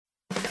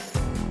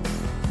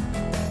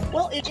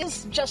it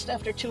is just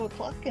after 2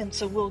 o'clock, and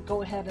so we'll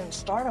go ahead and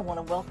start. I want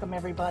to welcome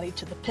everybody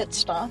to the Pit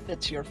Stop.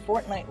 It's your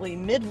fortnightly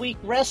midweek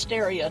rest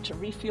area to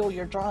refuel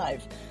your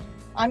drive.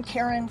 I'm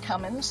Karen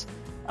Cummins.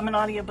 I'm an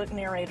audiobook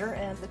narrator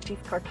and the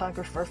chief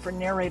cartographer for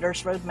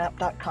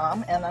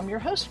narratorsroadmap.com, and I'm your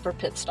host for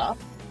Pit Stop.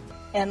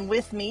 And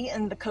with me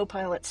in the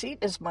co-pilot seat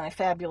is my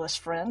fabulous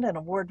friend and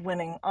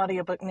award-winning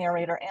audiobook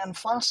narrator, Ann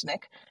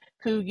Flosnick,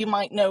 who you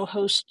might know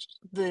hosts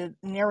the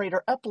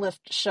Narrator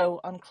Uplift show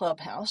on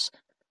Clubhouse.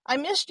 I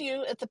missed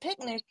you at the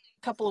picnic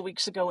a couple of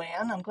weeks ago,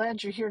 Anne. I'm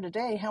glad you're here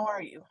today. How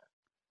are you?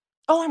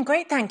 Oh, I'm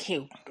great, thank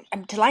you.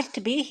 I'm delighted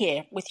to be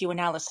here with you and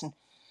Alison.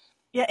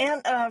 Yeah,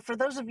 and for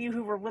those of you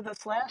who were with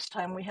us last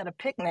time, we had a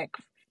picnic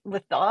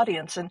with the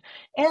audience, and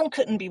Anne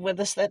couldn't be with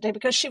us that day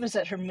because she was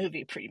at her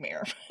movie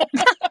premiere.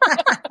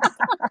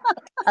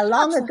 A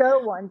long ago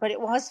one, but it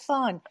was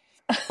fun.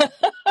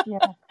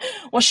 Yeah.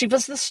 Well, she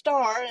was the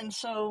star, and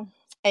so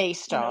a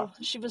star.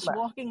 She was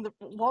walking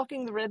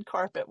the red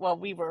carpet while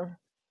we were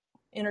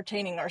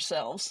entertaining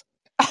ourselves.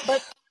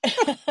 But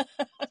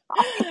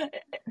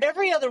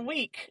every other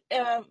week,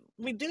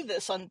 we do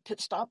this on Pit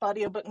Stop.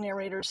 Audiobook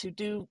narrators who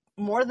do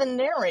more than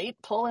narrate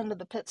pull into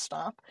the Pit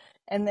Stop,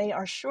 and they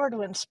are sure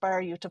to inspire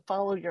you to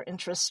follow your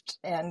interests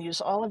and use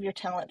all of your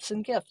talents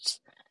and gifts.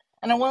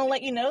 And I want to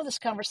let you know this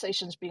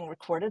conversation is being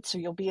recorded, so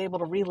you'll be able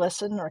to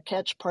re-listen or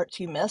catch parts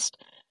you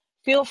missed.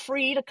 Feel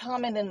free to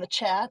comment in the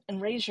chat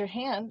and raise your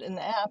hand in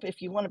the app if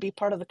you want to be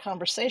part of the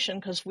conversation,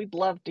 because we'd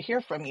love to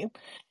hear from you.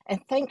 And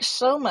thanks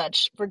so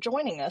much for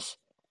joining us.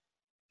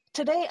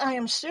 Today, I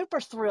am super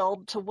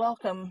thrilled to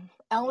welcome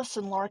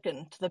Alison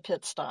Larkin to the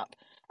Pit Stop.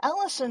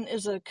 Alison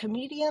is a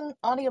comedian,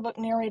 audiobook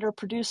narrator,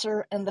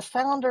 producer, and the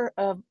founder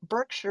of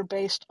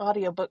Berkshire-based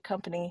audiobook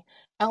company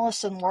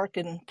Alison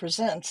Larkin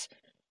Presents,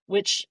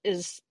 which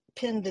is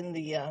pinned in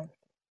the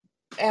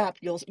app.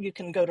 You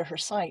can go to her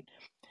site.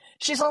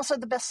 She's also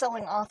the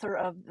best-selling author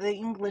of The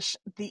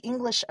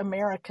English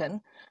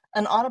American,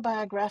 an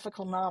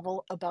autobiographical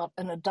novel about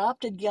an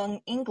adopted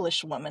young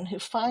English woman who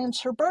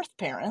finds her birth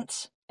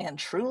parents and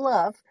true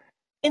love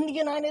in the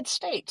United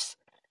States,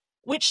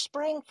 which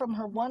sprang from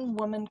her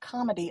one-woman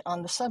comedy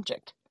on the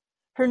subject.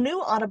 Her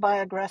new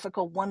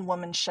autobiographical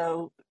one-woman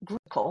show,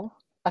 Grickle,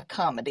 a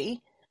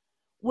comedy,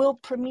 will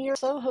premiere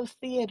Soho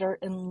Theatre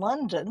in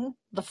London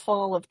the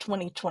fall of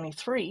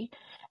 2023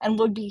 and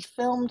will be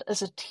filmed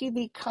as a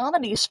TV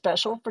comedy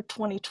special for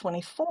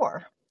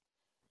 2024.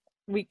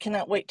 We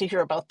cannot wait to hear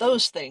about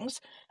those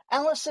things.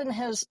 Alison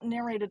has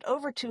narrated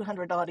over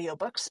 200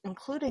 audiobooks,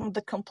 including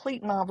the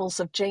complete novels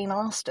of Jane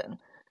Austen.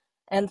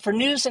 And for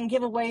news and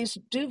giveaways,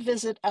 do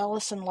visit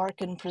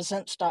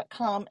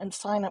AlisonLarkinPresents.com and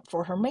sign up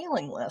for her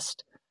mailing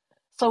list.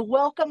 So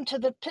welcome to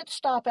the Pit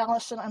Stop,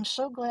 Alison. I'm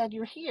so glad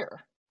you're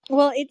here.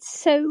 Well, it's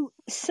so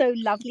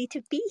lovely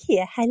to be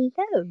here.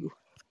 Hello.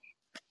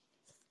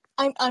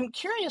 I'm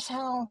curious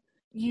how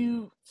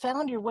you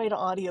found your way to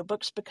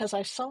audiobooks, because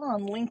I saw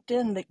on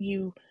LinkedIn that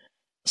you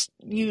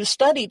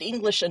studied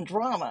English and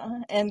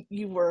drama, and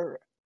you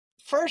were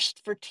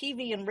first for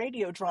TV and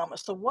radio drama.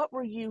 So what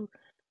were you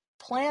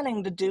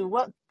planning to do?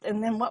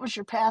 And then what was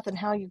your path and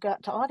how you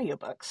got to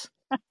audiobooks?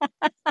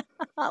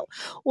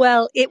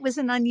 Well, it was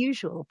an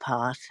unusual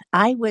path.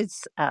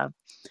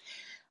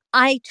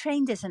 I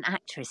trained as an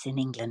actress in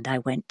England. I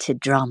went to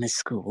drama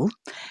school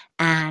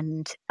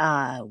and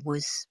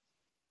was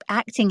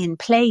acting in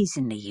plays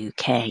in the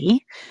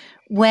UK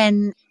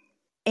when,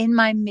 in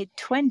my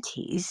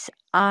mid-20s,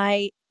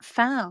 I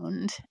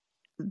found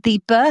the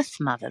birth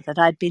mother that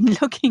I'd been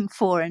looking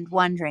for and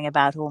wondering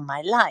about all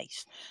my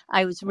life.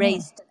 I was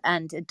raised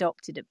and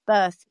adopted at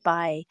birth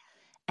by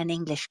an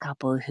English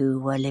couple who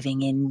were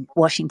living in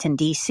Washington,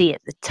 D.C.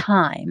 at the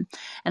time.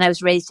 And I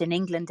was raised in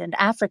England and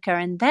Africa.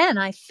 And then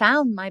I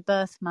found my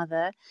birth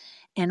mother.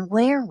 And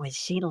where was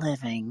she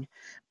living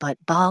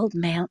but Bald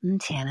Mountain,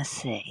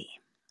 Tennessee?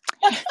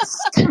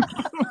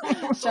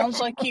 Sounds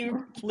like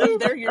you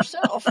lived there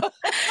yourself.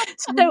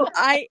 So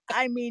I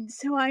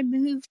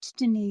moved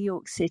to New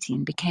York City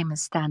and became a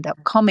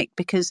stand-up comic,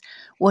 because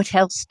what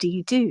else do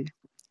you do?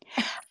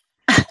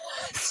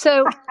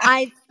 So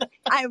I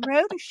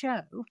wrote a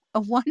show,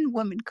 a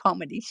one-woman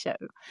comedy show,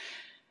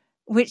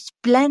 which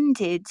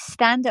blended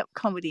stand-up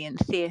comedy and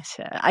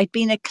theatre. I'd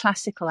been a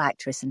classical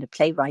actress and a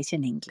playwright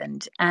in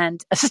England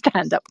and a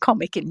stand-up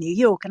comic in New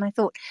York. And I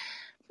thought,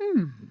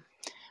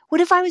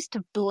 what if I was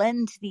to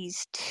blend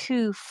these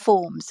two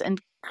forms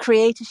and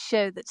create a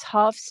show that's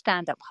half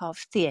stand-up,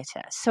 half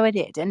theatre? So I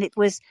did. And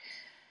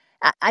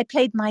I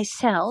played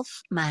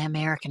myself, my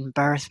American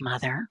birth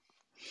mother,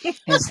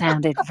 who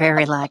sounded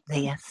very like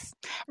this,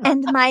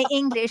 and my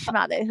English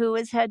mother, who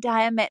was her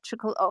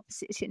diametrical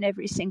opposite in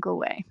every single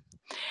way.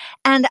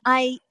 And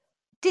I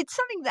did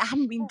something that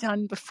hadn't been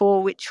done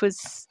before, which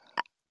was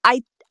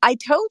I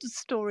told a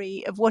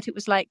story of what it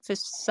was like for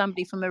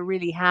somebody from a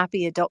really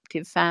happy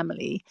adoptive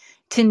family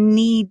to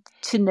need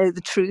to know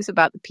the truth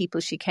about the people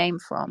she came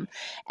from.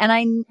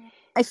 And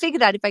I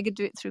figured out if I could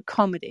do it through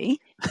comedy.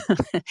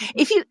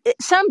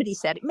 Somebody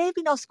said, it may have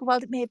been Oscar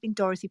Wilde, it may have been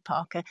Dorothy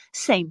Parker,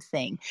 same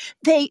thing.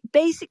 They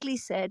basically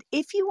said,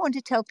 if you want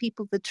to tell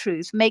people the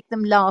truth, make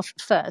them laugh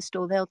first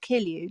or they'll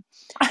kill you.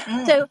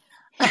 So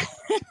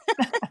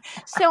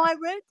so I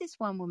wrote this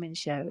one-woman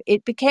show.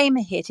 It became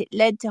a hit. It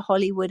led to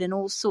Hollywood and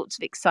all sorts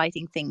of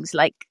exciting things,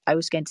 like I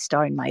was going to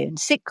star in my own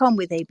sitcom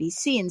with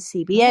ABC and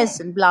CBS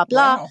and blah,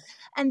 blah. Wow.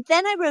 And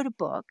then I wrote a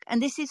book,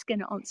 and this is going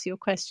to answer your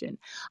question.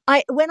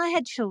 When I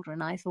had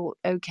children, I thought,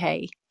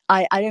 okay,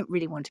 I don't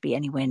really want to be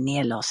anywhere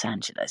near Los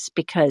Angeles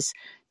because,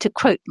 to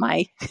quote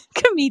my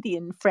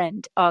comedian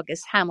friend,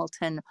 Argus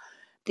Hamilton,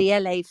 the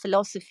LA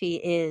philosophy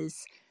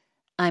is,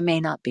 I may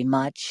not be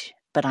much,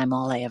 but I'm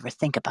all I ever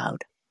think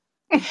about.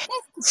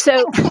 So I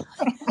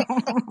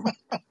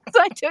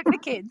took the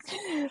kids.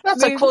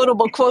 That's a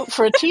quotable quote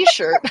for a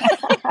T-shirt.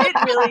 It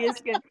really is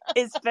good.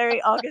 It's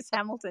very August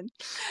Hamilton.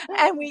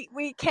 And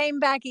we came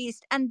back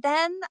east. And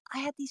then I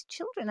had these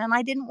children and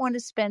I didn't want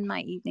to spend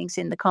my evenings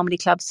in the comedy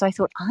club. So I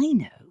thought, I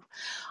know,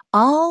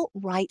 I'll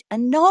write a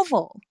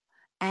novel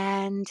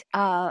and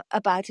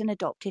about an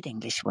adopted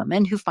English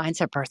woman who finds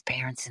her birth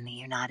parents in the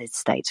United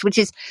States, which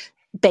is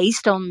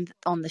based on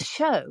the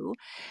show.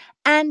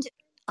 And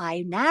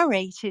I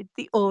narrated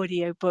the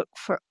audiobook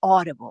for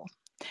Audible.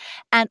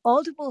 And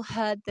Audible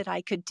heard that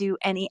I could do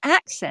any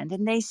accent.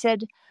 And they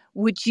said,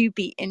 would you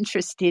be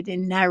interested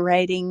in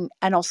narrating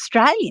an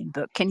Australian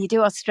book? Can you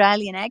do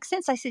Australian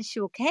accents? I said,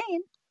 sure can.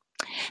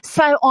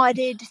 So I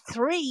did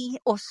 3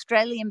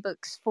 Australian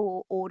books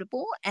for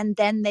Audible. And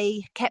then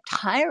they kept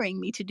hiring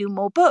me to do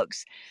more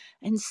books.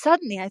 And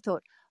suddenly I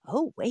thought,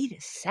 oh, wait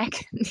a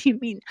second. You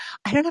mean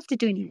I don't have to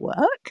do any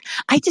work?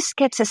 I just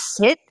get to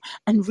sit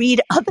and read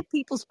other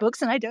people's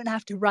books and I don't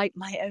have to write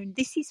my own.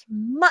 This is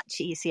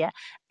much easier.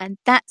 And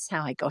that's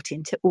how I got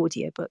into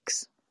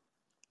audiobooks.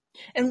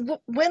 And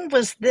when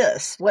was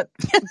this? What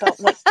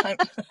time?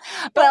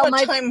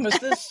 Time was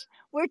this?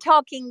 We're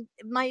talking,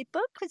 my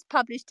book was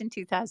published in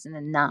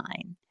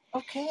 2009.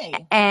 Okay.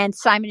 And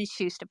Simon &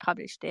 Schuster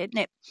published it.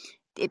 And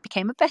it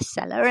became a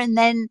bestseller. And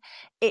then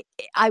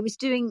I wasn't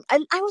doing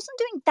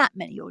that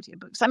many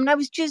audiobooks. I mean, I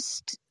was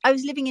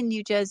living in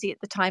New Jersey at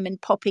the time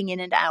and popping in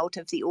and out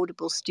of the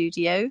Audible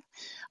studio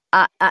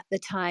at the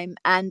time.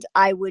 And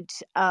I would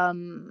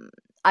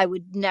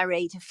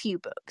narrate a few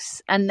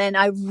books. And then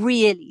I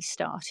really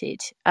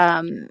started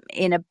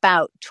in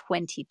about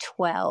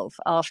 2012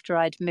 after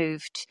I'd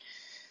moved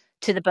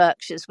to the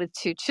Berkshires with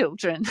 2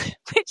 children,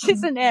 which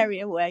is an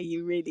area where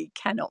you really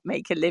cannot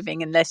make a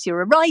living unless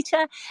you're a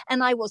writer.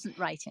 And I wasn't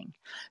writing.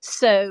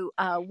 So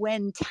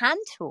when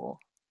Tantor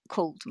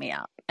called me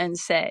up and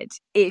said,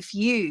 if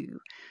you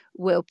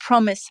will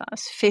promise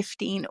us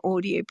 15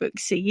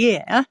 audiobooks a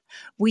year,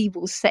 we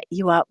will set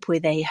you up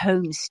with a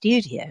home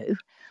studio,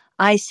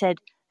 I said,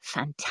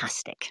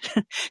 fantastic.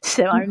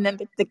 So I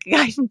remember the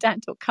guy from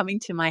Tantor coming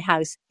to my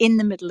house in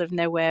the middle of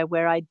nowhere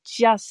where I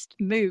just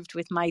moved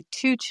with my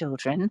 2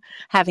 children,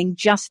 having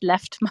just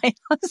left my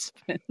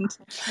husband.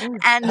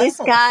 And this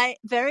guy,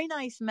 very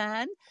nice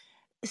man,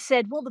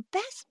 said, well, the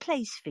best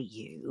place for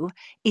you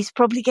is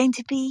probably going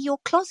to be your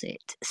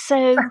closet.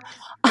 So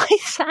I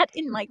sat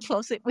in my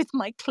closet with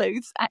my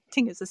clothes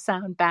acting as a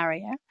sound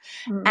barrier.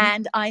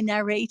 And I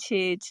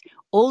narrated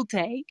all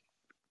day,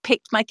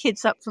 picked my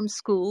kids up from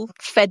school,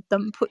 fed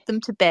them, put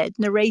them to bed,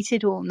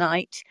 narrated all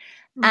night.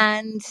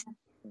 And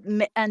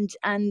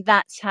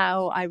that's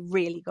how I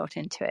really got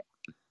into it.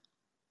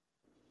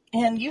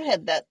 And you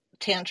had that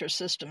Tantor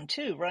system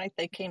too, right?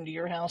 They came to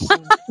your house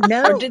and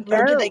did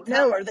they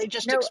come or they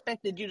just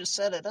expected you to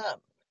set it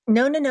up?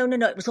 No.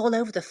 It was all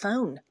over the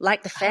phone,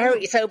 like the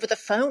fairies over the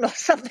phone or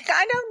something.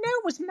 I don't know.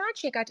 It was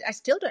magic. I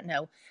still don't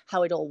know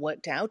how it all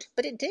worked out,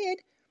 but it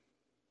did.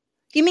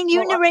 You mean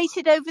you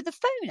narrated over the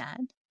phone,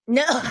 Anne?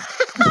 No.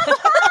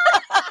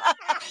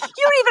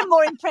 You're even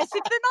more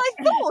impressive than I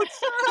thought.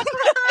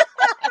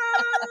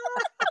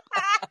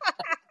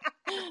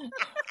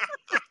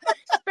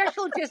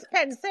 Special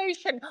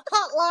dispensation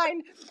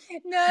hotline.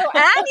 No,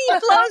 Annie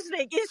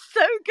Flosnick is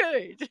so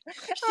good.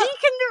 She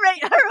can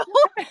narrate her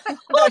own.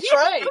 That's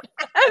right.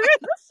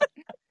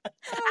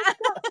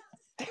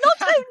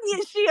 Not only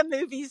is she a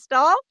movie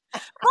star,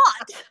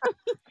 but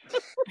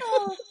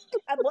well,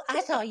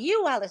 I saw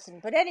you, Alison.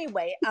 But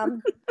anyway,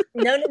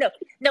 no.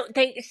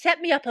 They set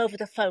me up over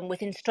the phone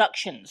with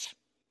instructions.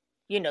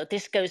 You know,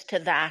 this goes to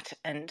that,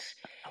 and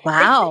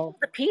wow,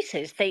 the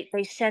pieces. They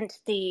sent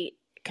the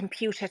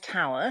computer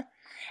tower,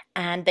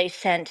 and they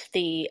sent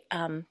the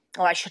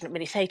I shouldn't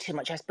really say too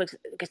much, I suppose,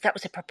 because that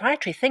was a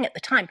proprietary thing at the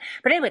time.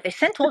 But anyway, they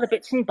sent all the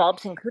bits and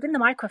bobs, including the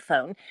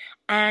microphone,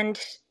 and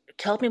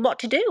told me what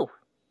to do.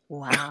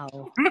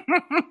 Wow.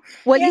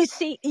 Well, you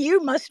see,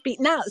 you must be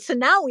now. So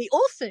now we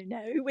also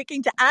know we're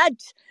going to add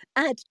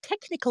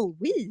technical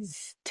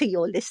whiz to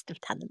your list of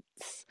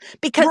talents,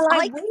 because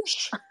I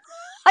wish.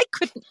 I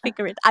couldn't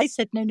figure it. I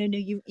said, no,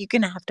 you're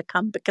going to have to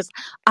come because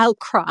I'll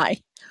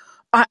cry.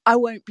 I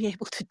won't be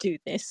able to do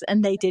this.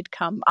 And they did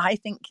come. I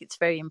think it's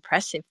very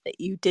impressive that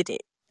you did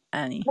it.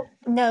 Annie?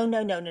 No.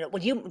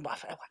 Well,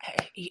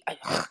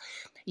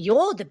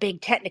 you're the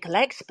big technical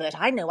expert.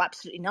 I know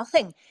absolutely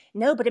nothing.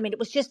 No, but I mean, it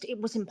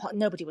was important.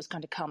 Nobody was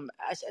going to come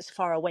as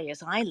far away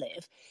as I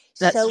live.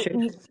 That's So,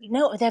 true.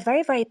 they're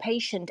very, very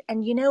patient.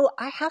 And,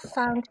 I have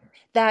found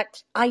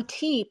that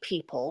IT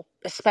people,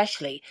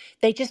 especially,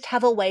 they just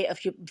have a way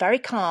of you very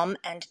calm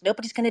and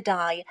nobody's going to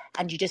die.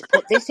 And you just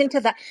put this into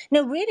that.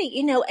 No, really,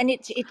 and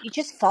you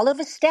just follow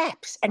the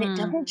steps and it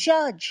doesn't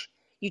judge.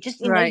 You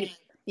just, Right.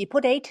 you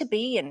put A to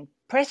B and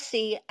press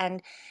C,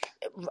 and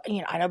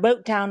and I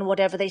wrote down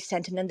whatever they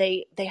sent, and then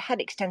they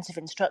had extensive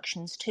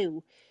instructions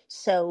too.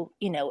 So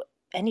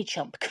any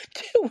chump could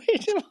do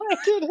it if I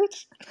did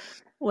it.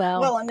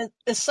 Well, and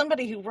as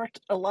somebody who worked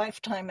a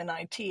lifetime in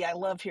IT, I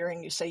love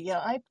hearing you say,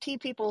 yeah, IT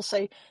people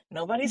say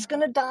nobody's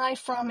going to die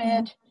from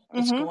it.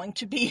 It's Mm-hmm. going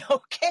to be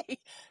okay.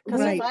 Because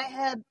if right. I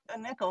had a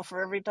nickel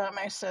for every time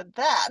I said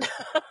that,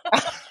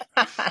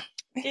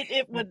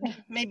 it would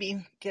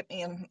maybe get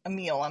me a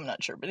meal. I'm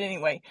not sure. But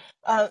anyway,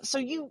 so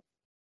you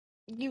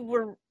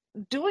were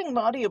doing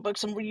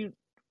audiobooks, and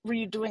were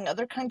you doing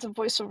other kinds of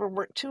voiceover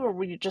work too, or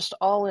were you just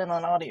all in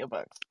on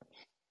audiobooks?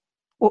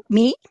 Well,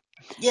 me?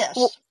 Well,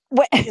 Yes.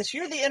 Yes,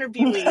 you're the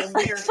interviewee,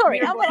 and sorry.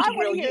 we are Well, going to I want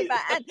grill to hear you.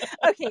 about Anne.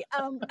 Okay.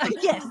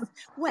 Yes.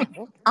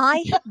 Well,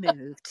 I had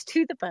moved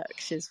to the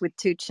Berkshires with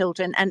 2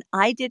 children, and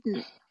I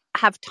didn't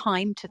have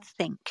time to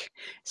think.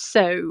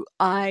 So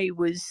I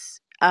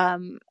was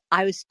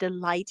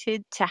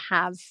delighted to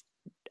have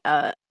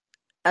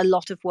a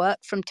lot of work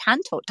from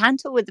Tantor.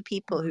 Tantor were the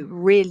people who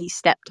really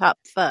stepped up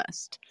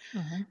first.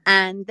 Mm-hmm.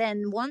 And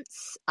then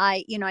once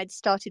I'd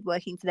started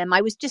working for them,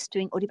 I was just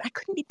doing audio. I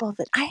couldn't be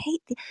bothered. I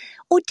hate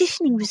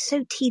auditioning was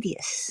so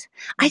tedious.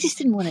 I just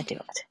didn't want to do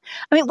it.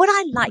 I mean, what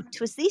I liked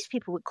was these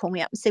people would call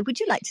me up and say, "Would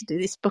you like to do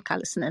this book,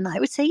 Alison?" And I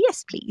would say,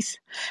 "Yes, please."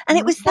 And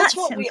it was That's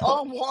that what we simple.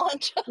 all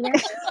want. Yeah.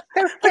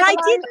 Those But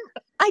people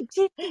I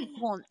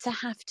didn't want to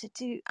have to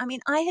do, I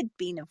mean, I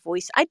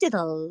did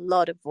a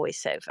lot of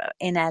voiceover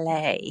in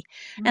LA,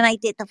 and I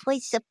did the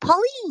voice of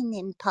Pauline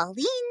in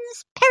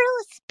Pauline's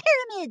Perilous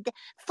Pyramid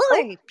for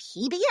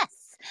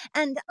PBS.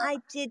 And I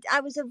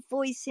was a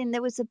voice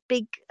there was a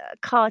big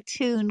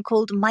cartoon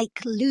called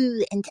Mike,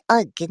 Lou and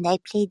Ugg, and I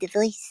played the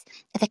voice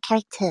of a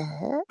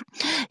character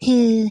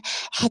who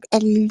had a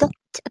lot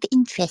of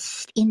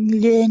interest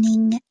in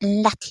learning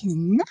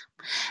Latin,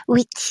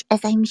 which,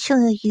 as I'm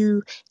sure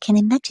you can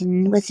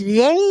imagine, was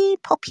very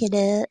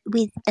popular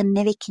with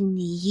American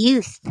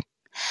youth.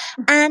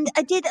 And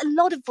I did a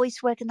lot of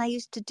voice work, and I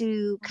used to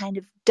do kind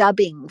of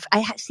dubbing. I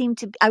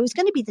was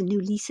going to be the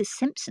new Lisa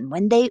Simpson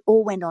when they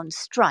all went on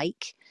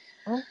strike.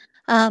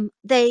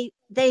 They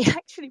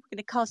actually were going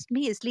to cast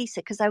me as Lisa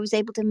because I was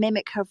able to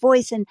mimic her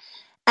voice, and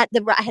I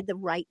had the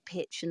right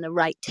pitch and the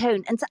right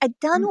tone. And so I'd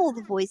done all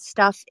the voice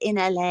stuff in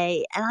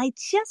LA, and I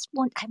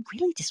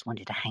really just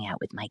wanted to hang out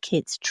with my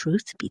kids,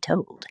 truth be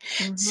told.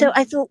 So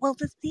I thought, well,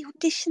 the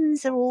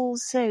auditions are all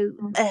so,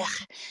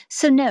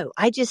 so no,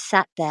 I just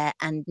sat there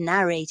and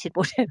narrated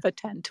whatever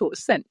Tantor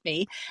sent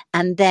me.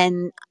 And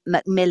then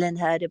Macmillan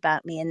heard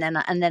about me, and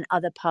then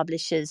other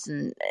publishers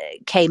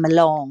came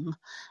along.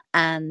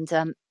 And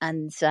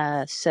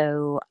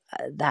so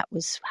that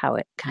was how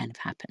it kind of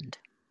happened.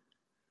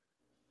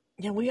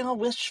 Yeah, we all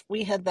wish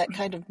we had that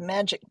kind of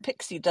magic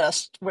pixie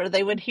dust where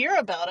they would hear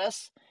about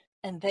us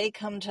and they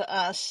come to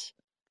us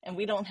and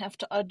we don't have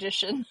to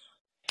audition.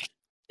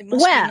 It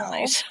must be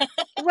nice.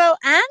 Well,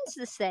 Anne's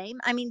the same.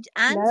 I mean,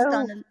 Anne's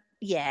done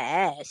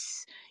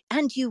yes,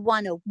 and you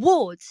won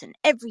awards and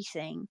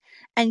everything,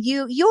 and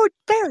you're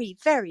very,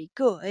 very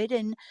good,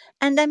 and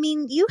I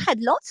mean, you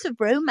had lots of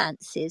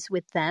romances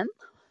with them.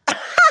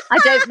 I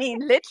don't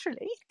mean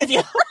literally.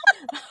 Yeah.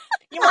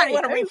 You might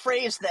want to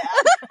rephrase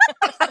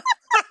that.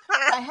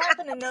 I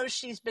happen to know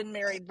she's been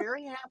married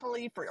very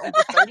happily for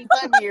over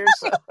 35 years.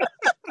 So.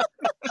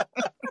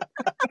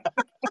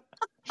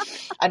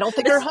 I don't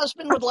think her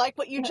husband would like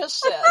what you just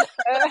said.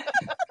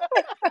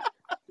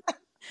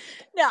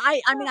 No,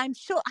 I mean, I'm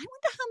sure. I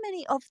wonder how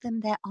many of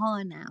them there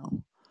are now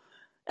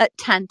at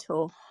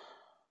Tantor.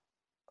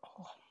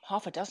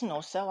 half a dozen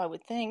or so, I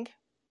would think.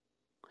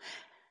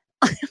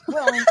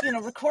 Well,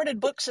 and Recorded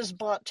Books has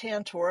bought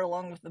Tantor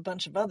along with a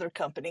bunch of other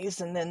companies,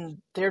 and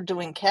then they're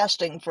doing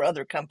casting for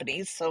other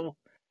companies. So,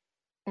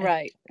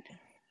 right.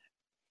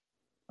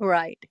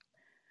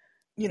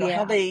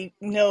 How they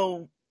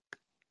know.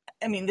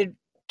 I mean,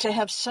 to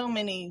have so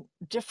many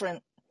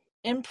different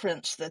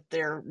imprints that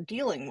they're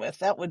dealing with,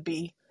 that would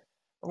be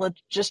a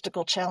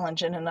logistical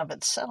challenge in and of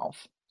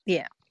itself.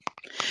 Yeah.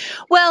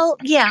 Well,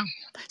 yeah.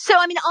 So,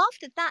 I mean,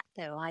 after that,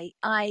 though,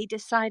 I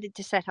decided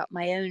to set up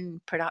my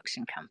own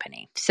production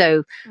company.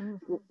 So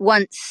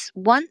once,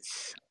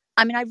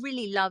 I mean, I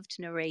really loved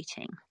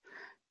narrating,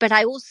 but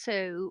I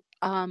also,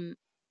 I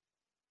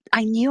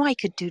knew I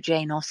could do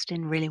Jane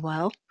Austen really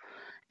well.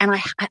 And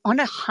I, on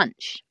a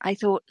hunch, I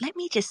thought, let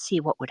me just see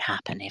what would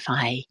happen if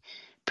I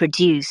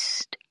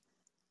produced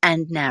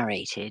and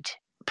narrated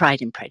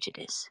Pride and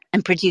Prejudice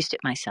and produced it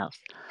myself.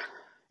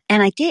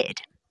 And I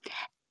did.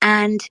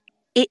 And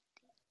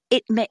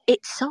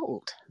it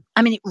sold.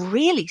 I mean, it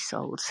really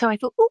sold. So I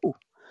thought, oh,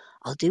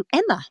 I'll do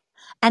Emma.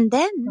 And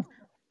then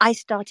I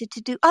started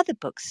to do other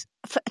books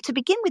to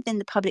begin with in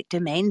the public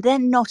domain,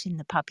 then not in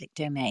the public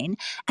domain.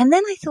 And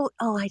then I thought,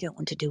 oh, I don't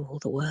want to do all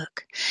the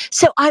work.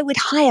 So I would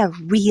hire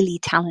really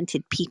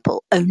talented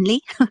people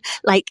only,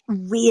 like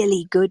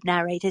really good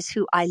narrators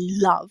who I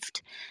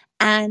loved,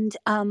 and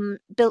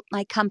built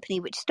my company,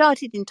 which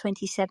started in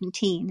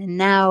 2017. And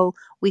now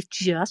we've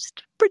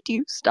just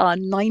produced our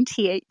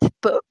 98th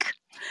book.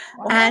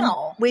 Wow. And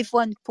we've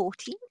won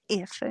 14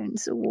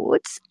 Earphones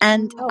Awards.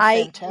 And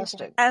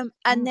fantastic.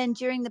 And then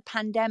during the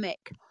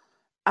pandemic,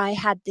 I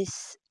had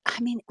this, I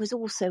mean, it was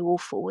all so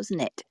awful,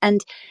 wasn't it?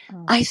 And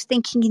I was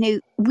thinking,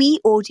 we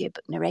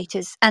audiobook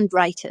narrators and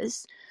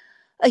writers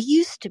are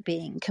used to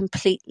being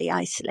completely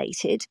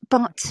isolated,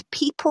 but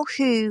people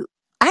who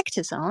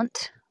actors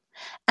aren't.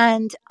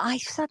 And I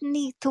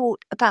suddenly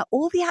thought about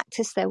all the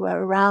actors there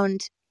were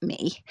around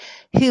me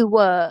who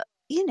were,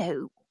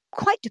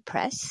 quite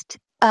depressed,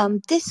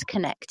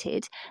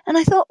 disconnected. And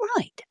I thought,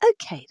 right,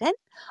 okay, then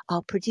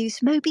I'll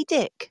produce Moby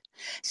Dick.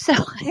 So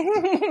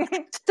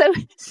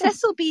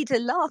Cecil B. de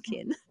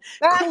Larkin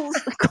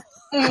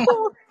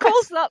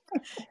calls up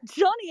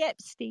Johnny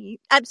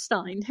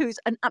Epstein, who's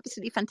an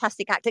absolutely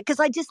fantastic actor, because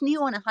I just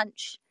knew on a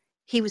hunch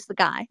he was the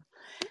guy.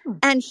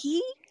 And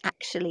he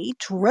actually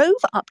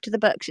drove up to the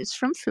Berkshires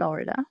from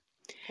Florida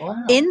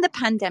in the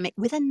pandemic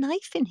with a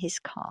knife in his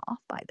car,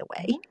 by the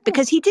way,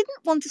 because he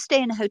didn't want to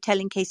stay in a hotel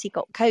in case he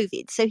got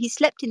COVID. So he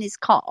slept in his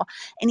car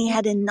and he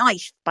had a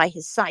knife by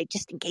his side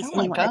just in case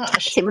anyone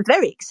attacked him.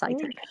 Very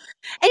exciting.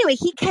 Anyway,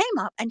 he came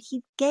up and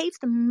he gave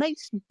the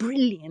most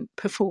brilliant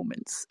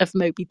performance of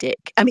Moby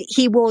Dick. I mean,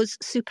 he was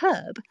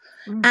superb.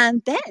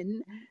 And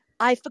then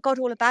I forgot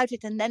all about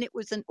it, and then it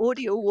was an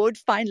audio award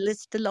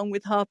finalist along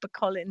with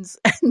HarperCollins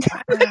and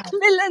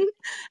Macmillan,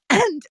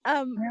 and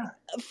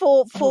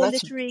for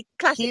literary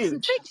classics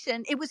and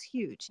fiction. It was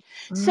huge.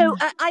 So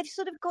I've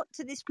sort of got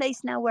to this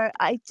place now where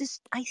I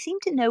seem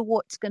to know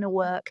what's going to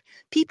work.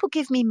 People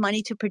give me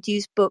money to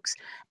produce books,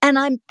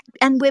 and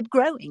we're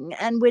growing,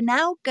 and we're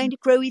now going to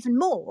grow even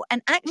more.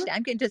 And actually,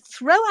 I'm going to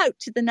throw out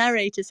to the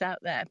narrators out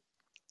there,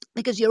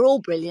 because you're all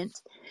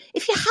brilliant.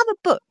 If you have a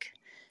book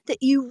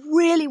that you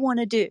really want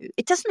to do,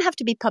 it doesn't have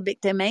to be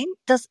public domain,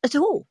 does at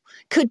all.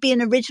 Could be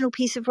an original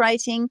piece of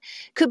writing,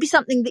 could be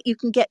something that you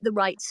can get the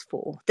rights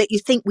for, that you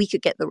think we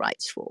could get the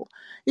rights for.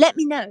 Let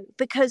me know,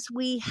 because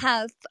we're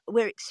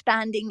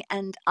expanding,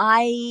 and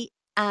I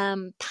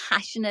am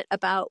passionate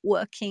about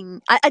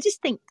working. I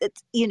just think that,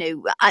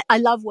 I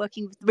love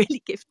working with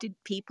really gifted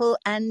people,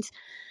 and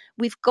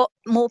we've got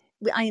more,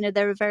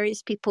 there are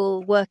various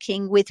people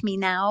working with me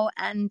now,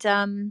 and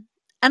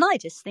I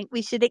just think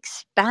we should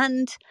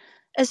expand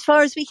as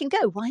far as we can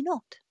go. Why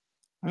not?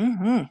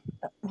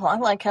 Well, I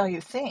like how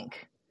you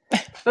think.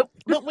 But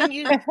when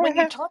you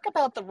talk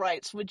about the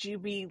rights, would you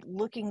be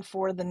looking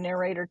for the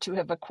narrator to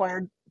have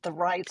acquired the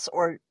rights,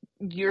 or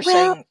you're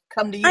saying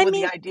come to you with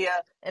the idea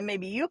and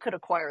maybe you could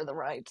acquire the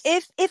rights?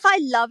 If I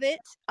love it,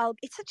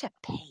 it's such a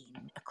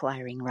pain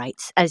acquiring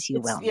rights, as you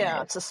well know.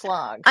 Yeah, it's a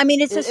slog. I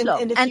mean, it's a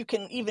slog. And if you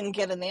can even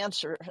get an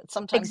answer,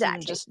 sometimes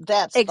even just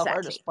that's the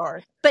hardest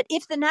part. But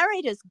if the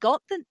narrator's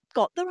got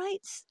the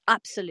rights,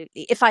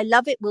 absolutely. If I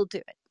love it, we'll do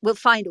it. We'll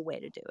find a way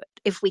to do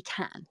it if we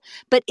can.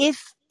 But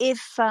if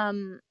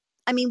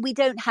we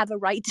don't have a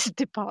rights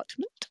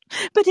department,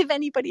 but if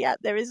anybody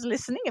out there is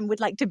listening and would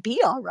like to be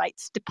our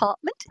rights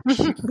department,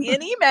 shoot me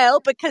an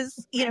email,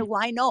 because,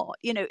 why not?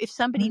 If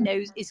somebody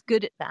knows is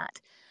good at that.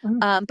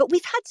 But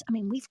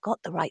we've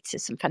got the rights to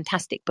some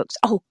fantastic books.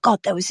 Oh God,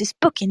 there was this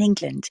book in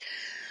England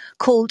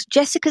called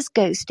Jessica's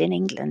Ghost in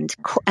England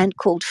and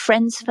called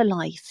Friends for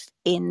Life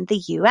in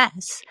the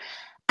US.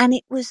 And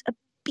it was a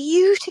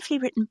beautifully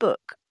written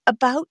book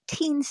about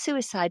teen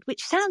suicide,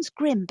 which sounds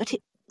grim, but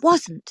it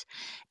wasn't.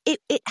 It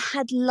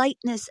had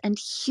lightness and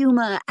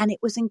humor, and it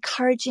was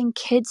encouraging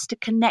kids to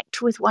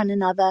connect with one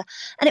another,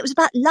 and it was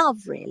about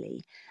love,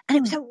 really. And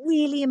it was a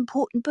really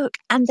important book.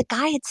 And the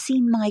guy had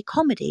seen my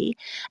comedy,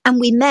 and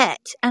we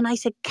met, and I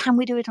said, can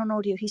we do it on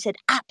audio? He said,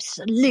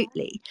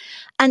 absolutely.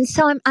 And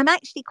so I'm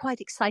actually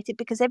quite excited,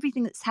 because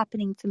everything that's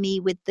happening for me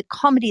with the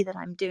comedy that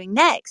I'm doing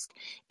next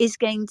is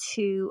going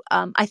to,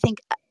 I think,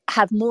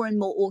 have more and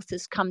more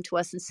authors come to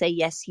us and say,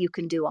 yes, you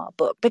can do our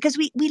book, because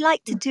we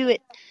like to do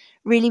it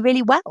really,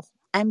 really well,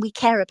 and we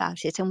care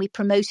about it, and we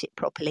promote it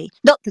properly.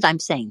 Not that I'm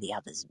saying the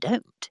others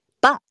don't,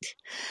 but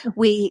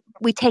we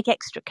take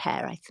extra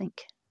care, I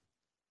think.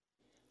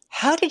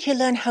 How did you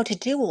learn how to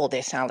do all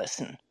this,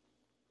 Alison?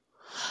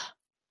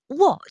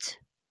 What?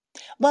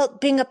 Well,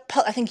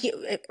 I think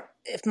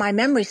if my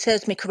memory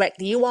serves me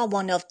correctly, you are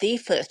one of the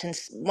first and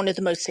one of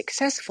the most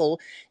successful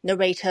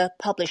narrator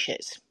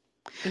publishers.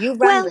 You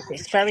ran with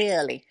this very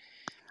early.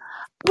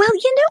 Well,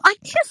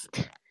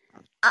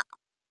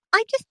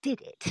 I just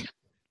did it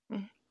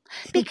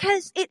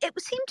because it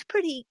seemed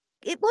pretty.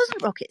 It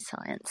wasn't rocket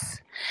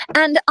science,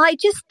 and I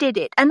just did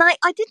it, and I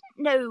didn't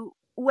know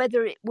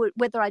whether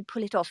I'd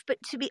pull it off. But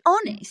to be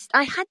honest,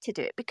 I had to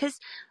do it because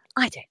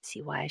I don't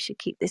see why I should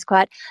keep this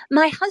quiet.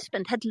 My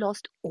husband had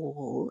lost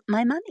all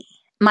my money.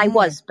 My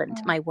husband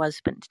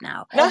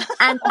now. Oh,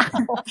 And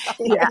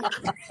yeah,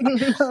 I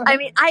okay.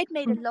 mean, I'd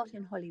made a lot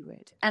in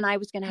Hollywood and I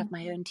was going to have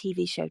my own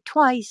TV show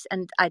twice.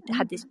 And I'd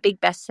had this big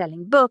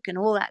best-selling book and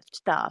all that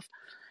stuff.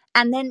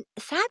 And then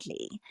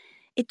sadly,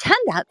 it turned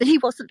out that he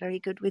wasn't very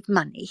good with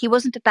money. He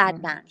wasn't a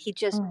bad man. He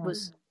just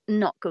was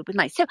not good with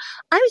money. So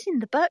I was in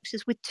the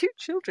Berkshires with 2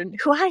 children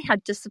who I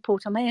had to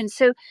support on my own.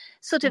 So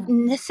sort of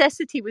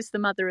necessity was the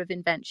mother of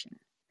invention.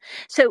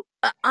 So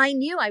I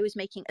knew I was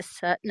making a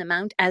certain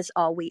amount, as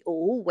are we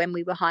all, when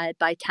we were hired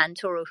by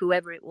Tantor or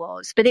whoever it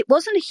was. But it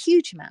wasn't a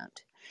huge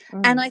amount.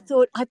 And I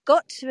thought, I've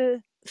got to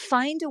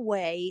find a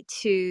way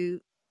to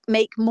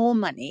make more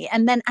money.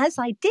 And then as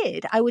I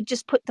did, I would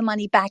just put the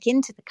money back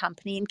into the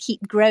company and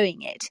keep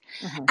growing it.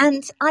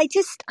 And I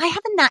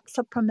have a knack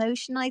for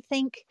promotion, I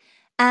think.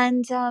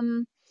 And,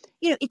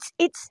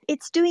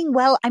 it's doing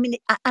well. I mean,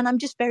 and I'm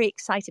just very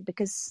excited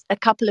because a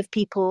couple of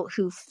people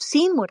who've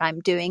seen what I'm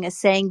doing are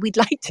saying, we'd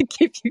like to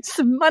give you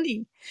some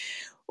money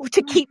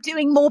to keep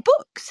doing more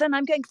books. And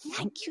I'm going,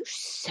 thank you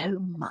so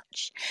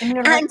much. And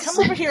you're like, come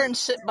over here and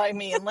sit by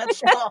me and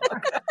let's talk.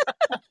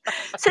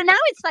 So now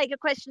it's like a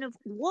question of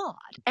what?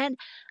 And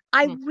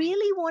I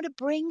really want to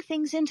bring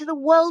things into the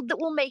world that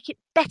will make it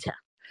better.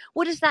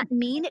 What does that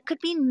mean? It could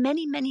mean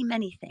many, many,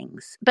 many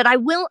things. But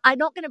I'm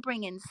not going to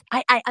bring in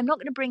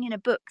a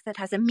book that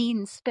has a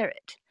mean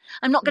spirit.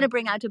 I'm not going to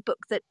bring out a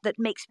book that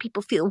makes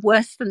people feel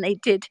worse than they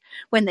did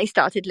when they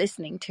started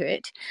listening to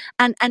it.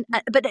 But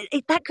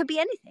that could be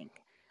anything.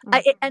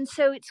 And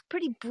so it's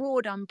pretty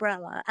broad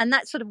umbrella. And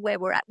that's sort of where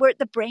we're at. We're at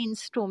the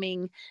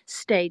brainstorming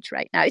stage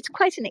right now. It's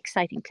quite an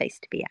exciting place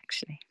to be,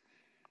 actually.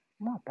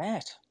 Not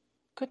bad.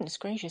 Goodness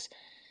gracious.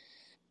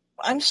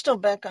 I'm still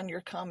back on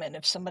your comment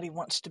if somebody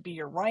wants to be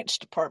your rights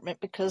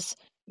department, because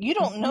you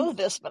don't know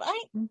this, but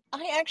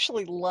I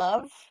actually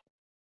love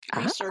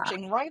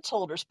researching rights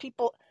holders.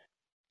 People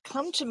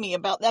come to me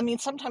about, I mean,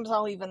 sometimes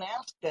I'll even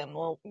ask them,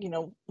 well,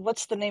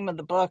 what's the name of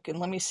the book? And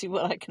let me see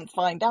what I can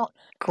find out.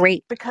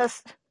 Great.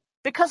 Because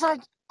I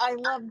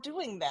love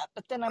doing that.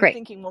 But then I'm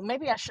thinking, well,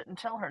 maybe I shouldn't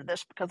tell her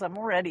this because I'm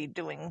already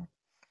doing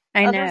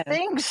other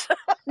things.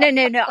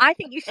 No. I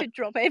think you should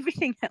drop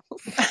everything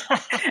else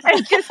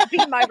and just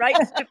be my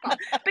rights department.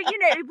 But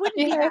it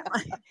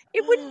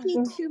wouldn't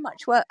be too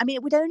much work. I mean,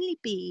 it would only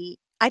be,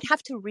 I'd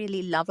have to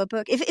really love a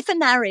book. If a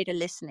narrator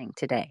listening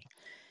today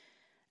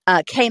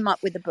came up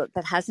with a book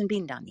that hasn't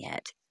been done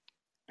yet,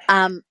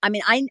 I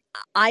mean,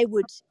 I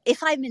would,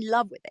 if I'm in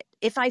love with it,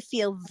 if I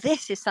feel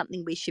this is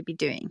something we should be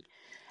doing,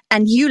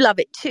 and you love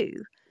it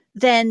too,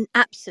 then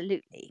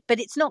absolutely. But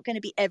it's not going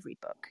to be every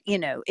book.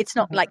 It's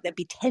not like there'd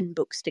be 10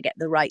 books to get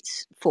the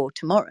rights for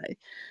tomorrow.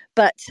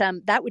 But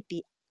that would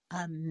be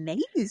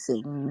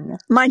amazing.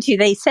 Mind you,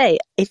 they say,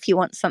 if you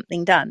want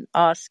something done,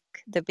 ask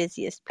the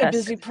busiest person. A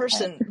busy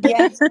person.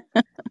 Yes.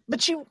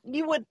 But you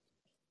would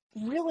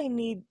really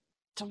need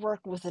to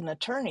work with an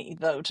attorney,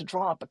 though, to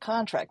draw up a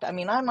contract. I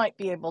mean, I might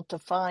be able to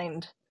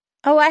find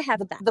I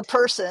have the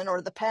person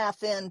or the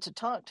path in to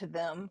talk to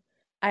them.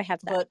 I have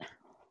that. But,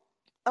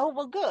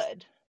 well,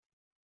 good.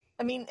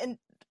 I mean, and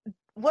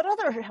what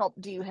other help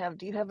do you have?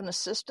 Do you have an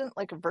assistant,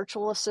 like a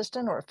virtual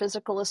assistant or a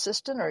physical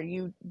assistant? Or are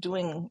you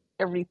doing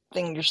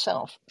everything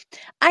yourself?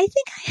 I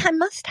think I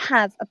must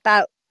have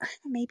about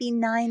maybe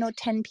 9 or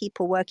 10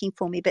 people working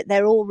for me, but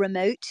they're all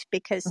remote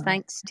because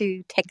thanks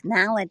to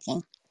technology.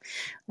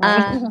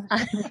 So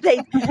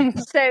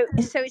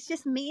it's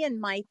just me and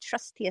my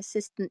trusty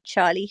assistant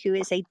Charlie, who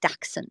is a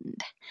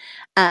dachshund,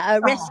 a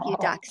rescue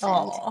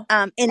dachshund,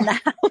 in the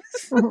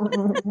house.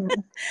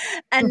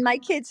 And my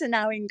kids are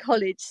now in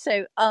college,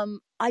 so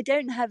I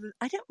don't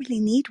really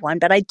need one,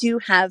 but I do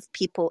have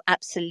people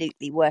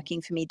absolutely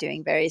working for me,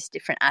 doing various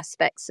different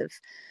aspects of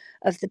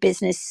the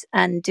business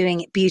and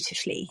doing it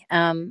beautifully.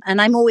 And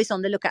I'm always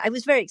on the lookout. It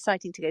was very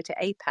exciting to go to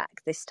APAC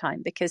this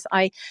time because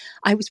I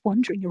was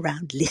wandering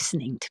around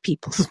listening to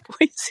people's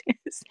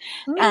voices.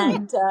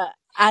 And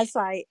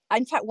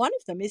in fact, one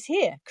of them is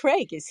here.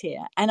 Craig is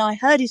here. And I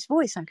heard his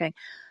voice. I'm going,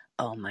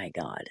 oh my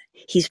God,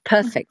 he's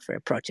perfect for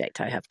a project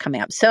I have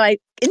coming up. So I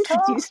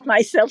introduced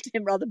myself to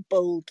him rather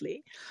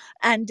boldly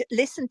and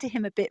listened to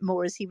him a bit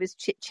more as he was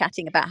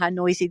chit-chatting about how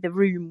noisy the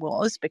room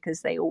was, because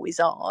they always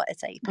are at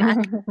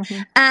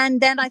APAC. And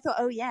then I thought,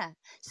 oh yeah.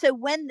 So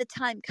when the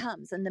time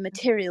comes and the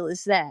material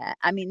is there,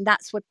 I mean,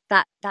 that's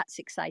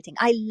exciting.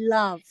 I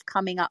love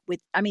coming up with,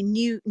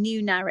 new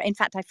narrative. In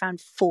fact, I found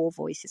 4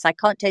 voices. I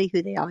can't tell you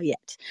who they are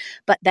yet,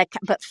 but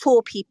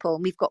 4 people.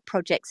 And we've got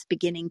projects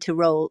beginning to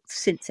roll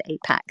since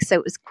APAC. So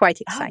it was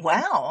quite exciting.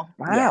 Oh,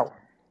 wow. Yeah.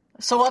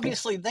 So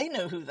obviously they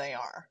know who they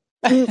are.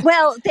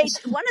 Well,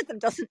 one of them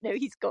doesn't know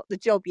he's got the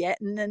job yet,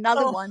 and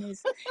another one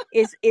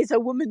is a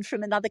woman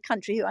from another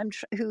country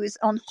who is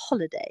on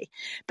holiday,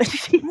 but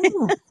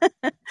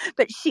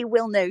she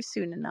will know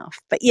soon enough.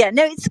 But yeah,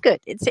 no, it's good.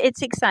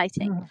 It's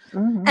exciting,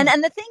 and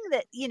the thing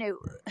that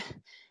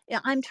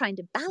I'm trying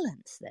to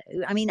balance,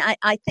 though. I mean,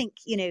 I think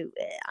you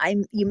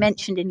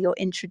mentioned in your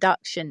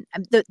introduction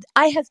that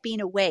I have been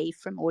away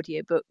from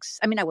audiobooks.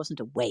 I mean, I wasn't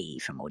away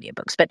from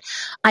audiobooks, but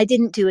I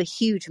didn't do a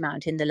huge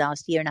amount in the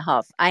last year and a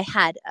half. I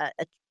had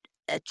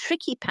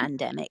tricky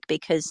pandemic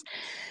because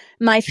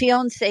my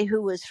fiance, who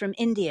was from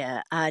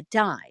India,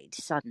 died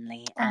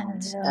suddenly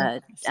and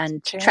Terrible.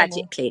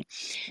 tragically.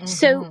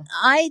 So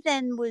I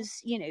then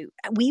was,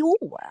 we all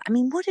were. I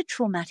mean, what a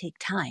traumatic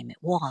time it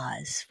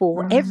was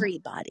for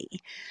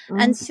everybody.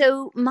 And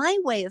so my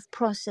way of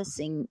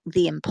processing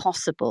the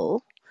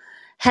impossible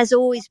has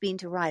always been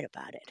to write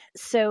about it.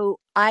 So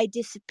I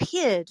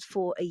disappeared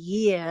for a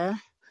year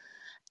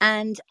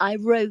and I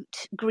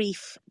wrote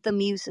Grief, the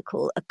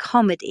Musical, a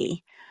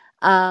comedy,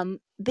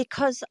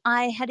 because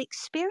I had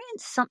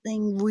experienced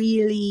something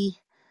really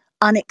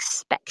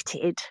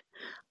unexpected.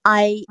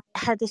 I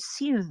had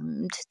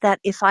assumed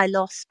that if I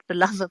lost the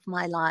love of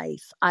my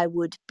life, I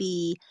would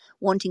be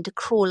wanting to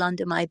crawl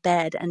under my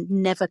bed and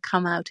never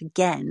come out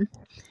again.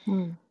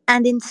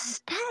 And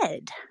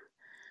instead,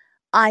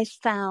 I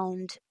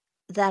found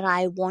that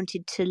I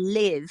wanted to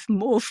live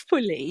more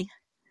fully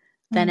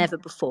than ever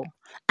before.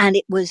 And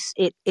it was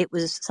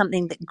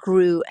something that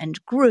grew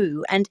and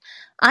grew. And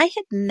I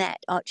had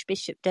met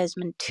Archbishop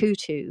Desmond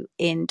Tutu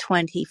in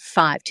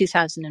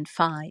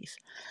 2005.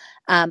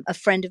 A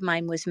friend of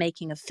mine was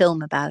making a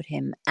film about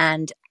him,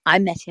 and I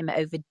met him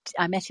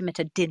at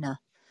a dinner.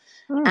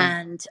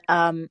 And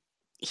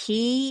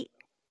he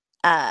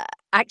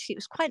actually, it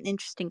was quite an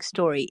interesting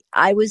story.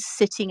 I was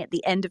sitting at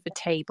the end of a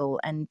table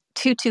and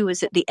Tutu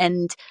was at the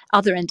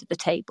other end of the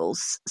table,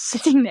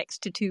 sitting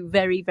next to two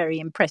very, very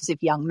impressive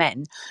young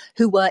men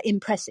who were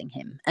impressing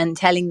him and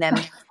telling them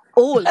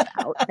all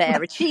about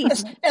their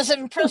achievements. As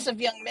impressive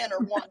young men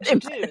are wont to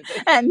do.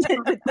 And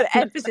the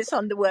emphasis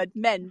on the word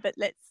men, but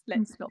let's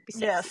not be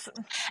sexist. Yes.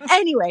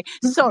 Anyway,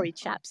 sorry,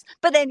 chaps.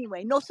 But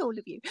anyway, not all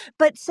of you.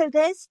 But so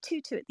there's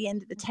Tutu at the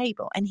end of the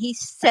table, and he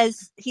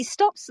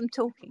stops them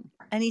talking.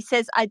 And he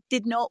says, I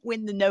did not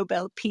win the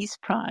Nobel Peace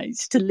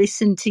Prize to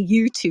listen to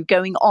you two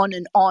going on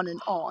and on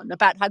and on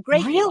about how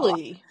great you are,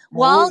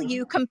 while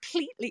you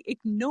completely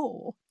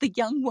ignore the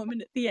young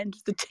woman at the end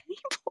of the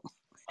table.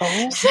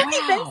 So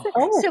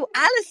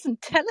Alison,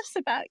 tell us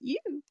about you.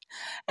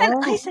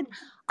 And I said,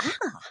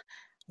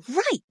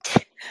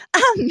 right.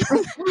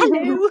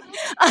 Hello.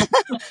 I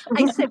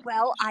said,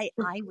 well,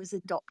 I was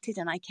adopted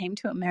and I came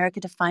to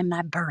America to find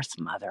my birth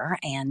mother,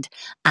 and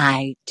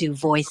I do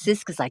voices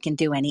because I can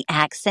do any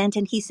accent.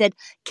 And he said,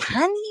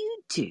 can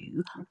you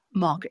do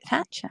Margaret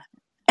Thatcher?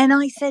 And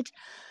I said,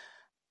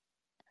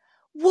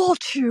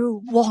 what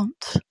you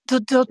want,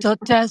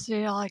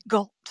 Desi, I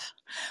got.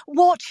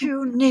 What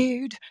you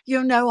need,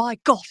 I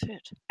got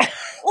it.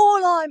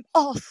 All I'm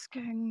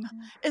asking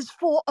is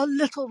for a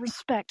little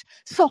respect.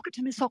 Sock it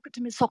to me, sock it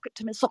to me, sock it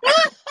to me, sock it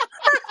to me.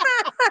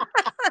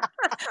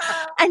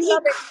 And he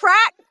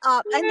cracked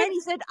up. And then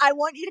he said, I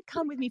want you to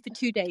come with me for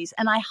 2 days.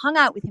 And I hung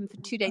out with him for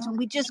 2 days and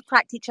we just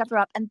cracked each other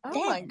up. And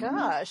then, my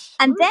gosh.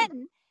 And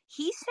then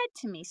he said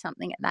to me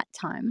something at that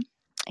time.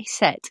 He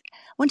said,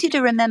 I want you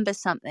to remember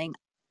something.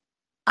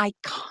 I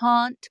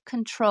can't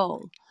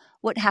control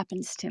what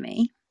happens to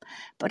me,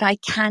 but I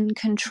can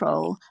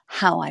control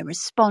how I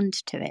respond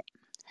to it.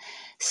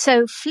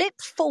 So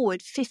flip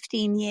forward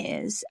 15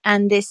 years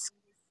and this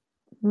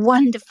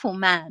wonderful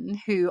man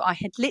who I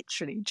had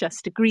literally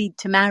just agreed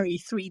to marry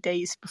 3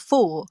 days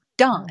before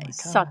dies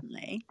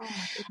suddenly.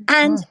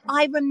 And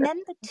I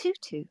remember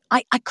Tutu.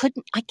 I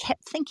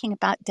kept thinking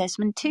about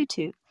Desmond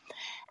Tutu.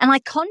 And I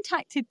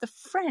contacted the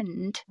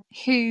friend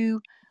who,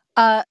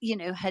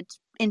 had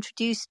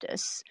introduced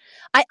us.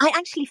 I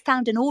actually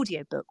found an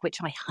audiobook,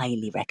 which I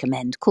highly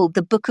recommend, called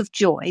The Book of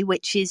Joy,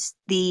 which is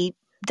the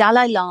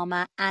Dalai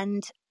Lama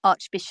and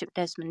Archbishop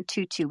Desmond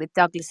Tutu with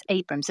Douglas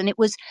Abrams. And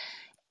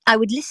I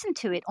would listen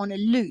to it on a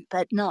loop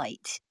at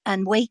night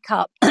and wake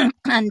up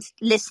and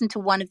listen to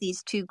one of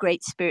these two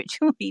great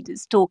spiritual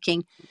leaders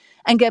talking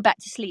and go back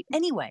to sleep.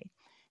 Anyway,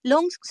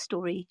 long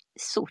story,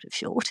 sort of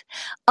short,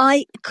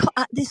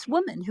 this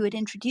woman who had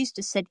introduced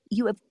us said,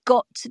 you have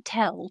got to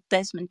tell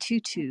Desmond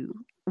Tutu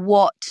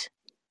what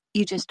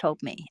you just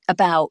told me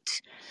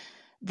about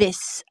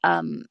this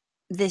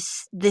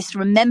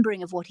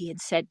remembering of what he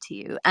had said to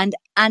you. And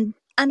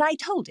I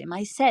told him,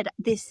 I said,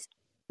 this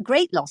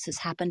great loss has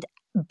happened,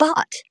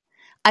 but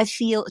I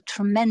feel a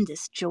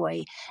tremendous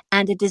joy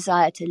and a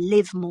desire to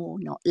live more,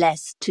 not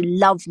less, to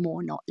love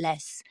more, not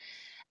less.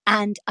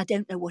 And I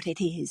don't know what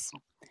it is.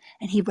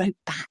 And he wrote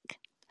back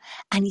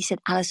and he said,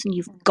 Alison,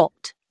 you've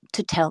got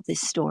to tell this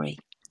story.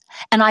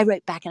 And I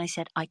wrote back and I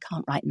said, I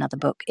can't write another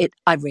book.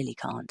 I really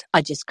can't.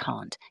 I just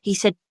can't. He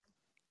said,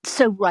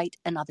 so write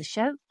another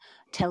show,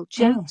 tell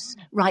jokes,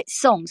 write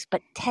songs,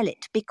 but tell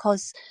it,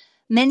 because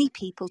many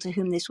people to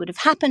whom this would have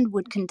happened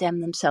would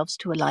condemn themselves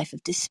to a life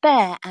of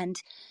despair,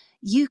 and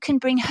you can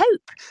bring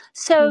hope.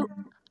 So,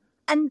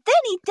 and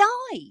then he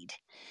died.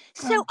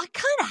 So I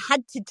kind of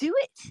had to do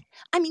it.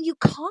 I mean, you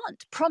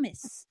can't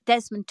promise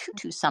Desmond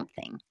Tutu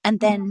something and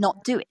then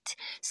not do it.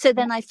 So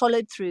then I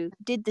followed through,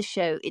 did the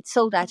show. It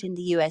sold out in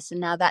the US, and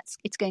now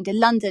it's going to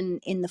London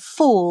in the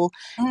fall,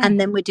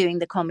 and then we're doing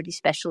the comedy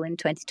special in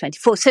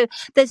 2024. So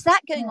there's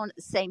that going on at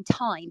the same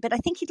time. But I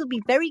think it'll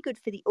be very good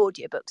for the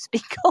audiobooks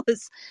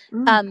because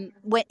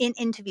when in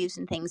interviews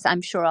and things,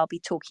 I'm sure I'll be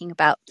talking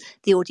about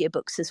the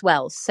audiobooks as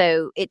well.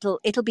 So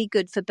it'll be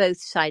good for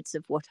both sides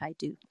of what I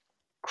do.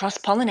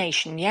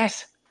 Cross-pollination,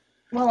 yes.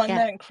 Well, and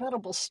that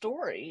incredible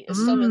story is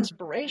so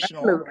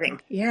inspirational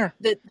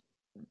that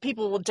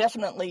people will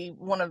definitely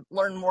want to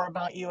learn more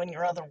about you and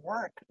your other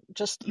work,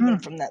 just even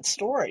from that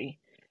story.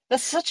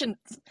 That's such and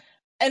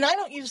I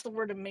don't use the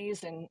word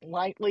amazing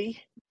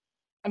lightly.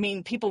 I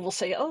mean, people will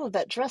say, oh,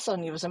 that dress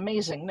on you is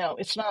amazing. No,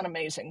 it's not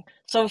amazing.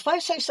 So if I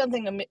say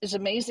something is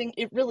amazing,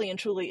 it really and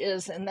truly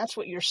is. And that's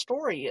what your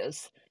story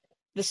is.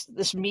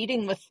 This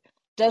meeting with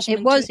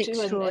Desmond Tutu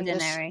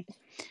extraordinary.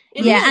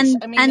 It is.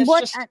 I mean, and it's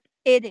what just...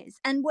 it is.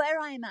 And where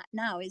I'm at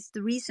now is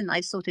the reason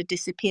I've sort of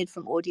disappeared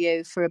from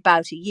audio for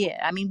about a year.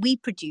 I mean, we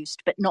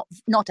produced, but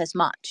not as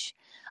much.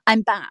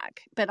 I'm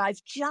back, but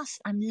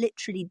I'm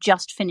literally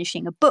just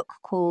finishing a book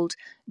called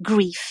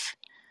Grief,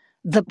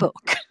 the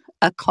Book,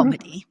 a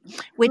comedy,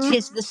 which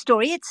is the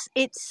story.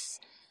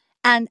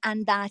 And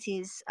that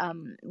is,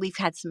 we've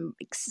had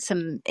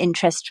some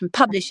interest from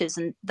publishers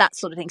and that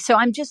sort of thing. So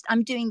I'm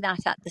doing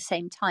that at the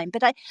same time.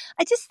 But I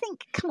just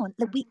think, come on,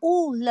 look, we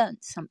all learned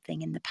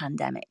something in the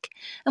pandemic.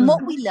 And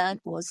what we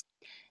learned was,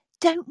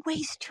 don't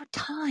waste your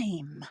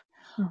time.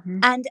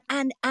 And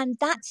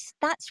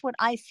that's what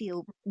I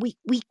feel.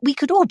 We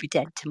could all be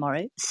dead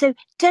tomorrow. So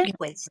don't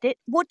waste it.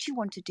 What do you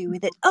want to do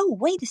with it? Oh,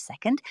 wait a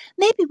second.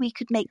 Maybe we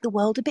could make the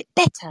world a bit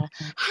better.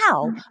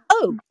 How?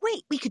 Oh,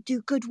 wait, we could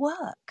do good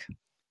work.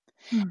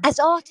 As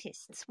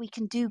artists, we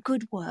can do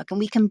good work and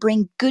we can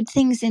bring good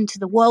things into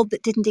the world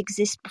that didn't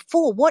exist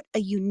before. What a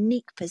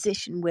unique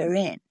position we're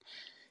in.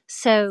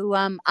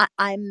 So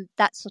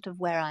that's sort of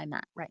where I'm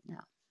at right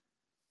now.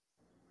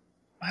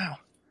 Wow.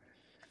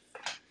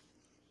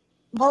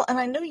 Well, and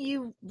I know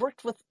you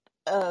worked with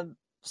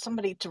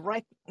somebody to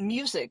write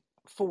music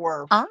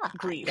for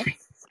Grief.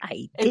 Yes,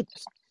 I did.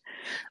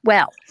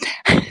 Well,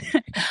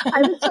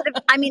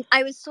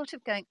 I was sort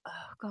of going,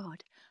 oh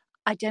God,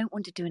 I don't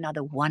want to do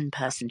another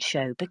one-person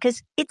show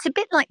because it's a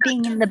bit like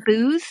being in the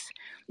booth.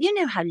 You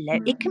know how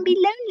it can be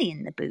lonely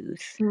in the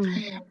booth.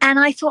 And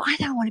I thought, I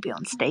don't want to be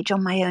on stage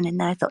on my own. And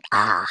then I thought,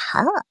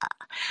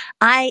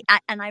 I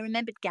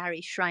remembered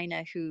Gary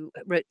Schreiner, who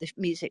wrote the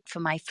music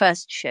for my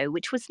first show,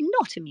 which was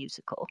not a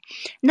musical.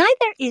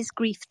 Neither is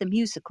Grief the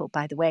musical,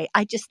 by the way.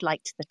 I just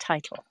liked the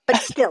title. But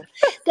still,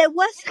 there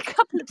was a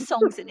couple of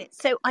songs in it.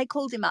 So I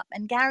called him up,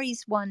 and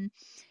Gary's one.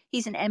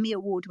 He's an Emmy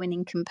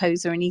Award-winning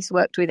composer, and he's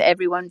worked with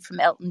everyone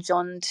from Elton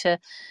John to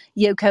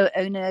Yoko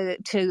Ono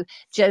to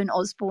Joan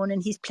Osborne,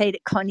 and he's played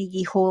at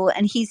Carnegie Hall.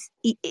 And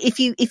if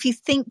you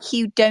think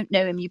you don't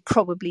know him, you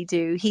probably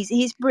do.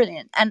 He's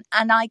brilliant. And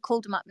I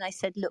called him up and I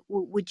said, look,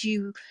 would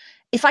you,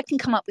 if I can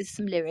come up with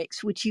some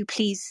lyrics, would you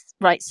please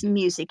write some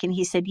music? And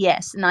he said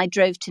yes. And I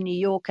drove to New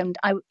York, and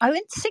I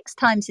went 6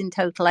 times in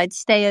total. I'd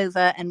stay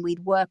over and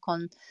we'd work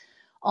on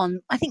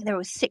I think there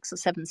were 6 or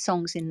 7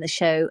 songs in the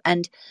show,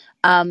 and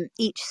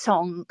each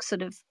song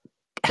sort of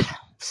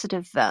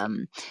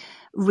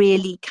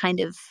really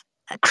kind of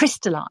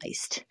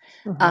crystallized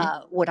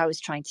what I was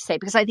trying to say,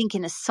 because I think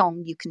in a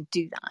song you can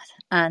do that.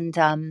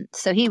 And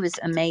so he was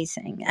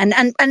amazing. And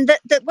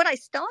what I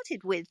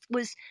started with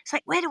was, it's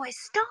like, where do I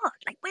start?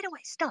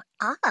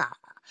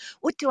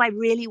 What do I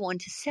really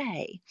want to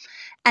say?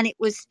 And it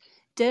was,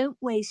 don't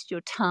waste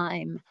your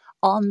time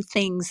on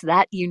things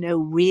that you know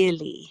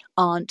really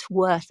aren't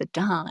worth a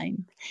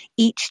dime.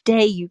 Each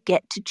day you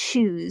get to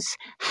choose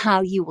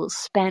how you will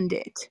spend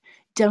it.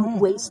 Don't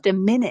waste a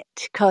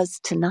minute, because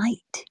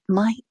tonight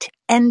might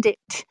end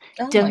it.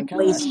 Don't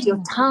waste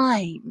your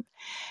time.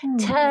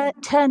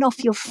 Turn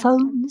off your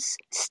phones.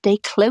 Stay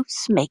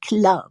close. Make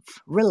love.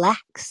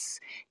 Relax.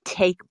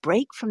 Take a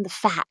break from the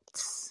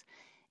facts.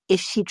 If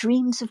she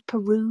dreams of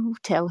Peru,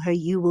 tell her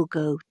you will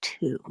go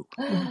too.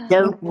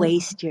 Don't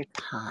waste your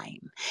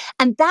time.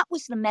 And that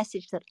was the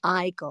message that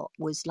I got,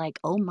 was like,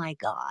 oh my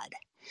God.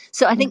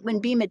 So I think when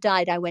Bhima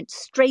died, I went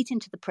straight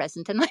into the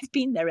present, and I've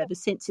been there ever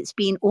since. It's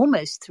been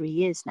almost 3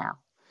 years now.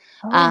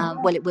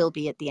 Well, it will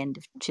be at the end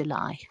of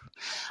July.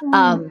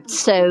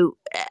 So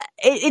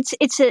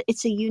it's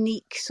a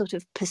unique sort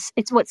of,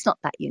 it's not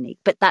that unique,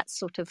 but that's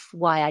sort of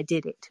why I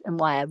did it and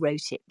why I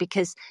wrote it,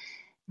 because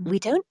we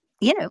don't,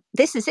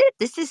 this is it.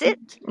 This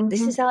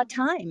is our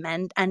time,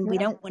 and we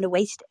don't want to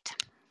waste it.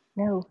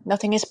 No,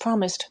 nothing is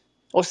promised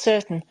or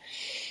certain.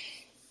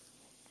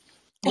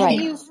 Have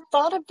you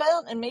thought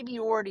about, and maybe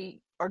you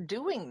already are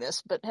doing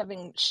this, but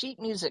having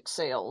sheet music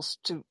sales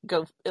to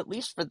go at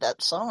least for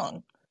that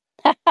song?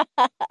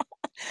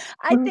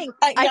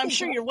 I'm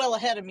sure you're well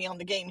ahead of me on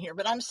the game here,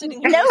 but I'm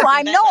sitting here. No,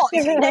 I'm not.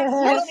 I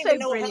don't even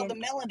know how the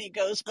melody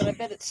goes, but I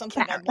bet it's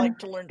something I'd like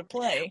to learn to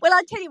play. Well,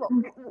 I'll tell you what.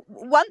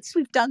 Once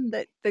we've done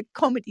the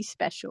comedy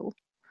special,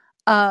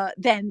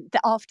 then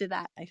after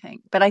that, I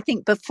think. But I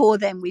think before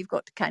then, we've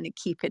got to kind of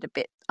keep it a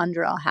bit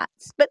under our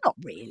hats, but not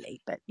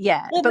really. But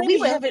yeah, Well, but we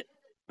maybe will.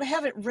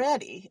 have it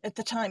ready at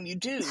the time you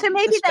do So the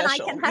maybe then I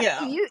special. can have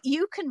Yeah.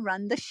 you can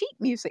run the sheet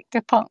music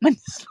department.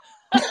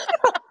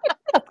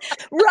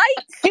 Right,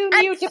 Two and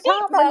new sheet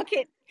departments.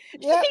 market,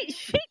 Yep.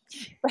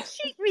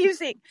 sheet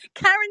music.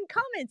 Karen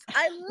comments.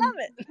 I love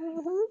it.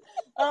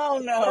 Oh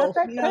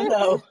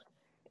no,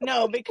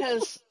 no,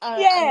 because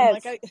I mean, Yes.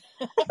 like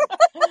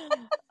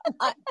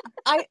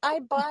I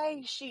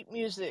buy sheet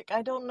music.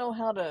 I don't know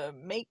how to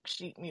make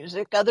sheet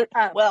music other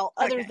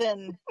Okay.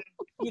 than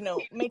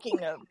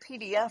making a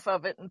PDF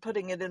of it and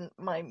putting it in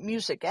my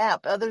music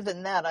app. Other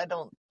than that,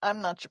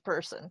 I'm not your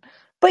person.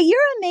 But you're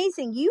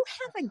amazing. You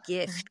have a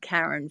gift,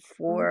 Karen,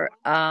 for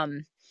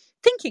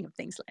thinking of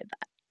things like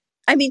that.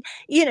 I mean,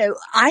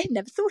 I had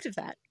never thought of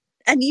that.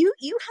 And you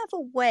have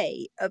a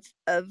way of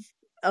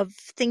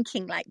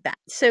thinking like that.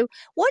 So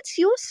what's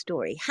your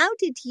story? How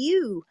did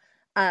you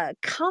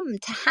come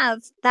to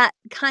have that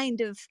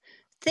kind of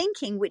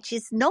thinking, which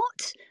is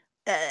not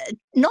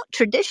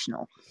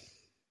traditional?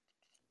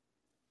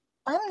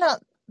 I'm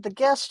not the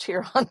guest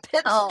here on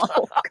Pit Oh,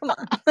 Stop. come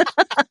on.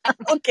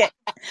 Okay.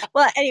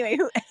 Well, anyway,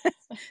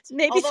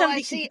 maybe Although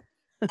somebody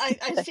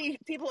I see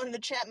people in the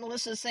chat,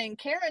 Melissa, saying,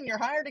 "Karen, you're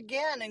hired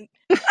again," and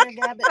Claire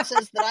Gabbett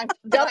says that I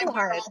Double wear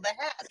hired. all the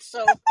hats.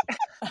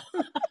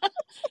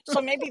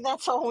 So maybe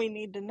that's all we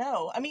need to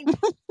know. I mean,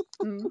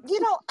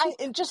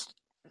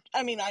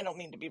 I don't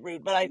mean to be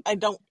rude, but I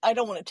don't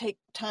want to take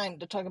time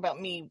to talk about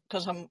me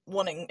because I'm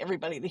wanting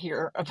everybody to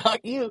hear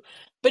about you.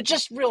 But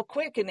just real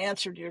quick, in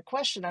answer to your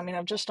question, I mean,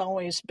 I've just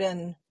always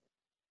been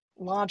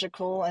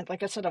logical. And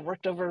like I said, I've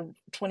worked over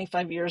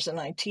 25 years in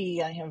IT.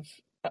 I have,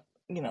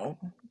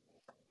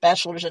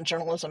 bachelor's in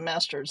journalism,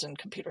 master's in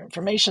computer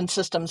information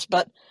systems.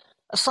 But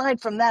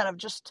aside from that, I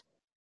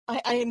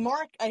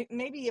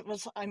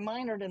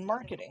minored in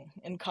marketing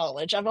in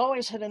college. I've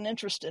always had an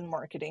interest in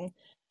marketing.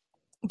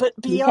 But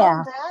Yeah.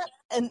 beyond that,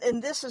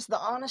 and this is the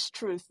honest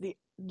truth,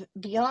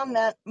 beyond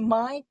that,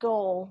 my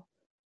goal,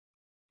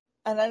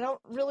 and I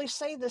don't really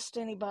say this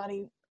to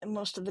anybody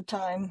most of the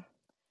time,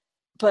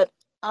 but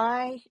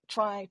I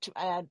try to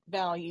add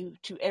value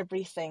to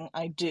everything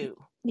I do.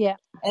 Yeah.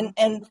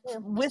 And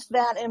with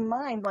that in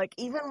mind, like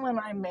even when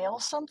I mail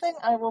something,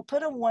 I will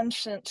put a 1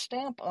 cent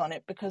stamp on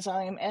it because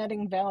I am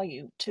adding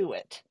value to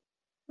it.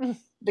 That's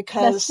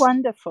Because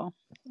wonderful.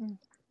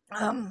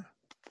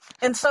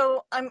 and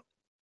so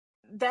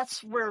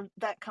that's where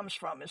that comes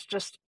from. It's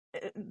just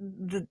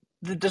the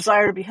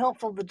desire to be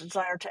helpful, the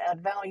desire to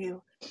add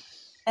value,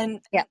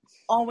 and Yeah.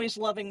 always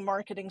loving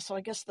marketing. So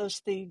I guess those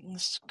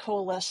things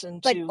coalesce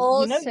But into,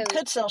 also, you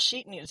could sell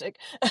sheet music.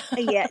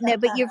 yeah, no,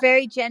 but you're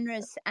very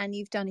generous and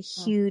you've done a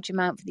huge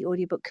amount for the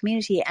audiobook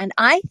community. And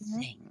I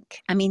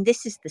think, I mean,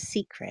 this is the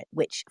secret,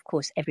 which of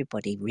course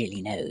everybody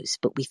really knows,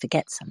 but we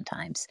forget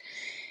sometimes.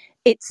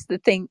 It's the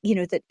thing,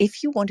 that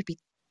if you want to be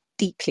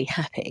deeply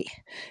happy,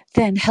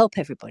 then help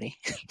everybody.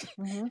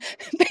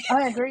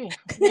 I agree.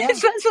 Yeah,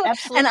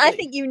 absolutely. And I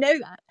think you know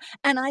that.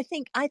 And I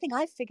think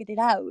I've figured it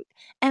out.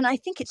 And I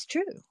think it's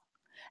true.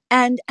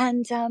 And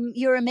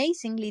you're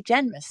amazingly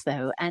generous,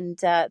 though, and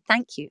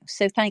thank you.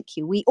 So thank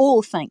you. We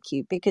all thank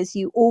you because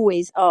you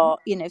always are.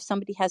 If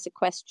somebody has a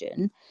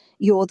question,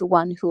 you're the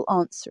one who'll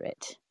answer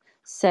it.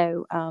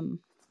 So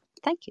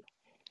thank you.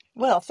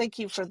 Well, thank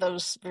you for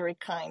those very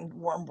kind,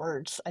 warm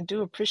words. I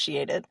do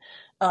appreciate it.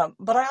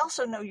 But I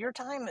also know your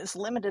time is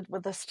limited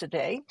with us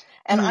today,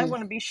 and I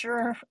want to be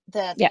sure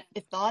that Yeah.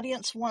 if the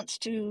audience wants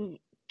to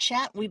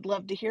chat, we'd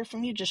love to hear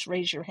from you. Just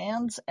raise your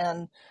hands,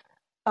 and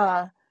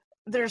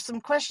there's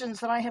some questions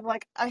that I have.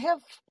 Like I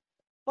have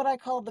what I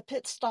call the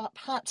pit stop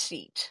hot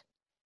seat.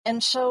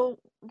 And so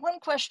one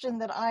question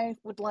that I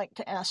would like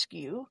to ask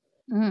you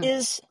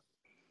is,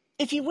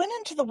 if you went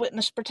into the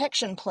witness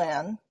protection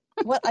plan,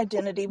 what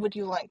identity would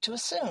you like to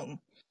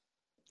assume?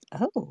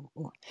 Oh,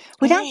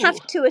 would I have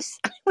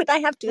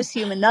to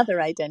assume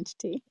another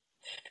identity?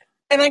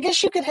 And I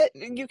guess you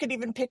could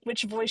even pick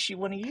which voice you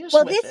want to use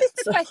Well, with this it. is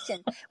the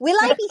question. Will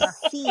I be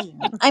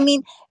seen? I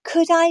mean,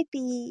 could I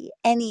be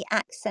any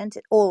accent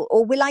at all,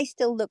 or will I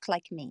still look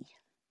like me?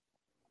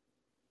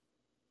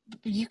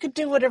 You could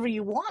do whatever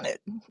you wanted.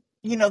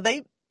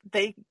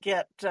 They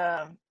get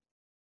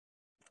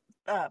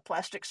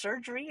plastic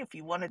surgery if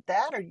you wanted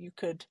that, or you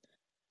could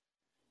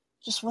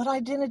just, what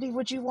identity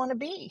would you want to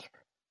be?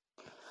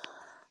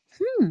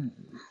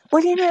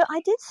 Well,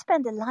 I did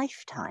spend a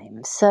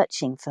lifetime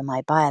searching for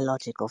my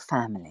biological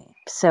family,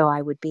 so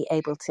I would be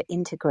able to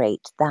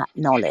integrate that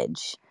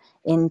knowledge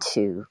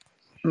into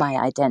my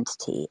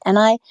identity. And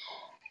I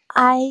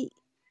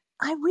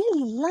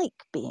really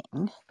like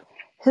being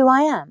who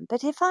I am.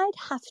 But if I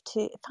had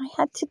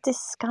to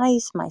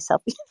disguise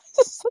myself, this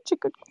is such a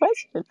good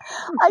question.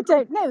 I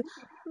don't know.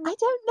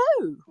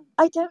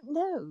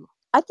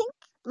 I think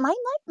I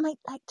might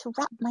like to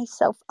wrap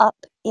myself up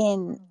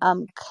in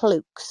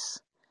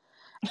cloaks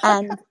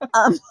and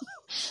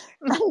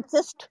and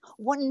just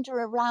wander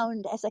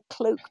around as a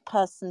cloak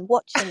person,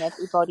 watching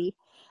everybody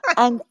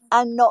and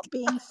not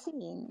being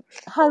seen.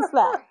 How's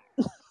that?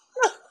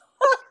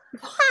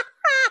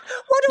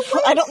 What a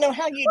way! I don't know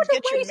how you'd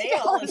get your to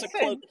mail as a answer.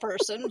 cloak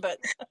person, but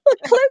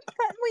Well,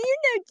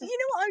 you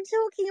know what I'm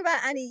talking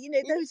about, Annie. You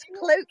know those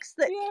cloaks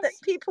that Yes.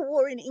 people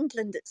wore in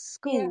England at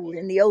Yeah. school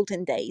in the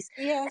olden days.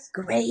 Yes.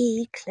 A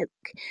grey cloak,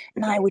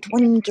 and I would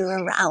wander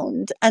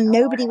around, and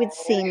nobody would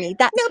see me.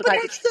 That's No, what but I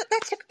would.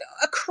 that's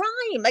a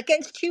crime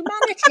against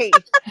humanity.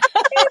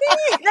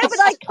 It No, but is.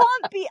 I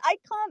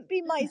can't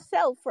be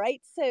myself,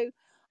 right? So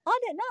I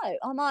don't know.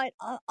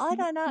 I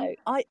don't know.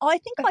 I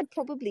think I'd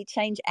probably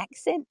change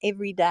accent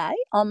every day.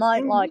 I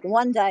might like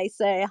one day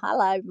say,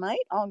 hello, mate,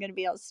 I'm going to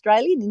be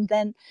Australian. And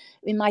then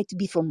we might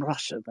be from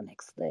Russia the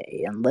next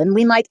day. And then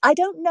we might, I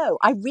don't know.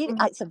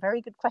 It's a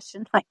very good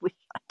question. I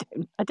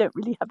don't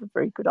really have a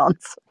very good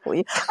answer for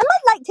you. I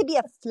might like to be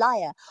a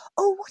flyer.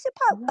 Oh, what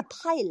about a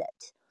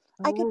pilot?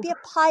 I could be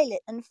a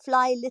pilot and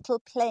fly little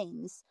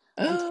planes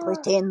and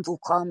pretend to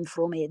come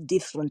from a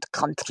different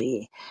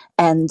country.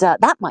 And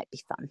that might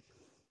be fun.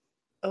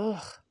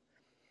 Ugh.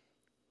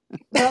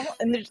 well,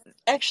 and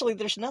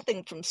there's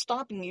nothing from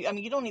stopping you. I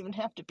mean, you don't even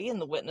have to be in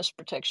the witness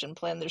protection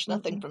plan. There's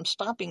nothing from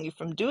stopping you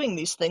from doing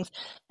these things.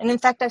 And in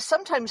fact, I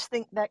sometimes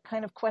think that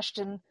kind of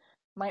question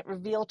might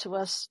reveal to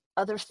us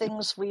other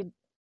things we'd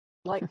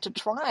like to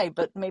try,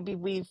 but maybe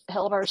we've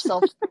held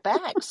ourselves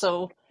back.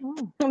 So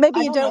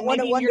Maybe I you don't know, don't want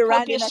to maybe in your wander around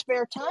copious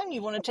spare time,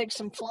 you want to take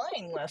some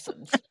flying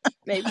lessons.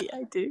 Maybe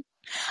I do.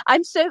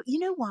 You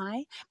know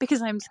why?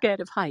 Because I'm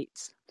scared of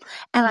heights.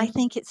 And I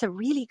think it's a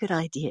really good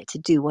idea to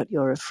do what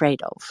you're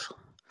afraid of.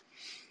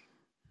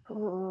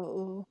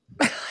 Oh.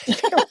 I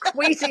feel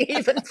queasy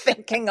even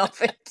thinking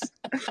of it.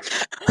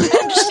 I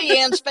just see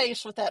Anne's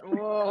face with that.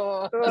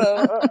 Whoa.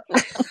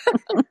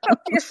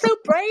 You're so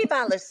brave,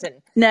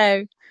 Alison.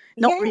 No,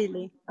 not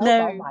really.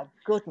 No. Oh my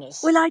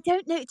goodness. Well, I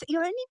don't know.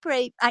 You're only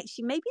brave.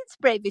 Actually, maybe it's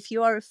brave if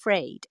you are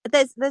afraid.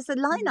 There's a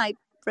line I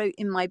wrote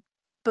in my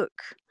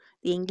book,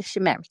 The English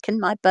American.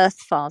 My birth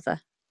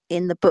father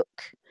in the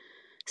book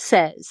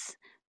says,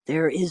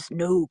 "There is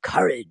no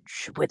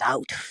courage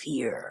without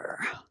fear,"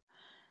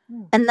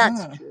 and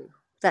that's true.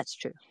 That's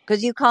true,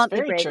 because you can't be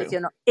very brave true. if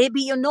you're not. But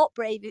you're not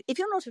brave if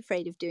you're not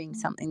afraid of doing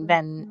something.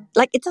 Then,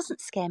 like, it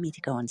doesn't scare me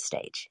to go on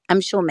stage.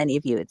 I'm sure many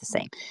of you are the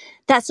same.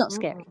 That's not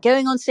scary.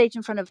 Going on stage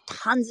in front of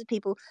tons of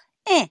people,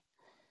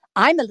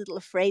 I'm a little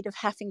afraid of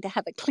having to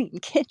have a clean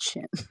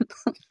kitchen.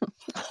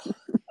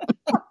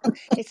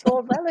 It's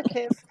all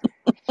relative.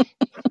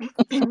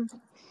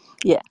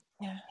 Yeah.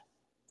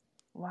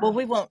 Wow. Well,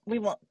 we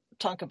won't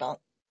talk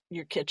about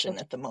your kitchen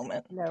at the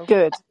moment. No.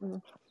 Good.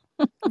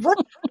 What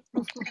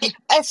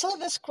I saw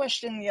this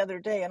question the other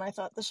day, and I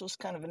thought this was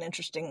kind of an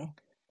interesting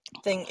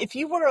thing. If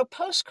you were a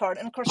postcard,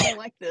 and of course I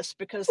like this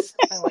because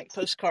I like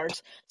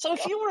postcards. So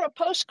if you were a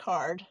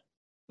postcard,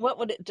 what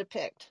would it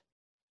depict?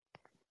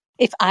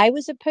 If I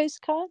was a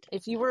postcard,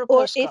 If you were a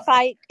or postcard,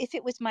 if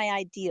it was my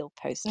ideal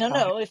postcard.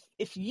 no.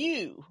 If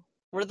you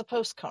were the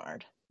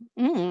postcard,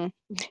 what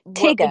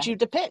Tigger. would you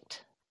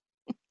depict?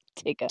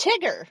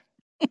 Tigger.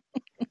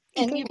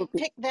 And you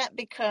pick that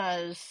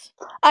because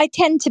I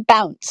tend to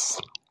bounce.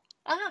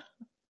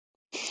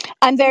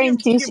 I'm very you're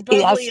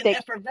bubbly and enthusiastic.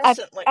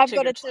 effervescent like I've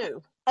Tigger got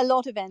too. a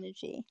lot of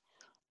energy,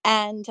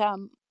 and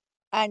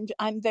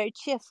I'm very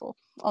cheerful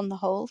on the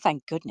whole.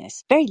 Thank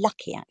goodness. Very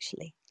lucky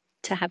actually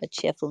to have a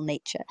cheerful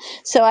nature.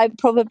 So I'd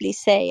probably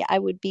say I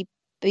would be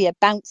a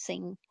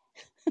bouncing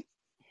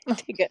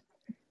Tigger.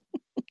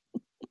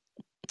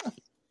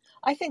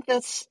 I think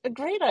that's a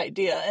great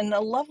idea and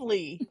a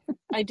lovely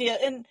idea,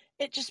 and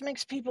it just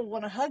makes people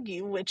want to hug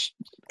you, which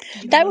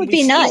That when would we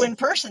be see nice. you in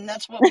person,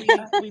 that's what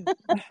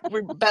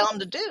we're bound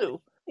to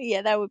do.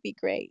 Yeah, that would be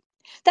great.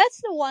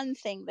 That's the one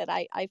thing that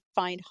I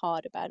find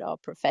hard about our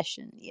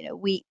profession. You know,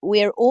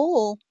 we're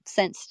all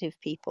sensitive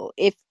people.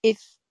 If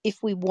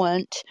we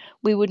weren't,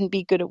 we wouldn't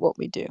be good at what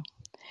we do.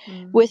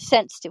 We're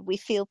sensitive. We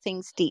feel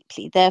things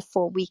deeply.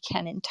 Therefore, we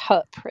can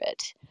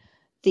interpret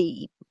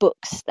the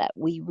books that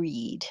we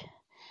read.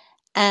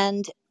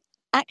 And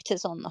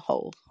actors on the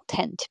whole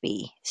tend to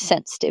be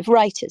sensitive.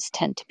 Writers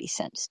tend to be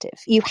sensitive.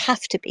 You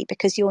have to be,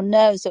 because your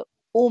nerves are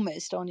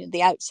almost on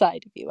the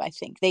outside of you. I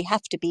think they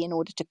have to be in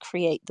order to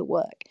create the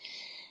work.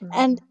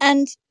 And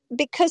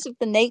because of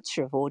the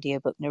nature of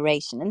audiobook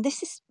narration, and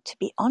this is, to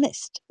be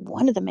honest,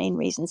 one of the main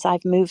reasons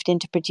I've moved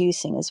into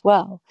producing as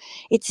well,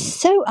 it's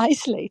so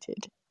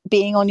isolated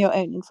being on your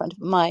own in front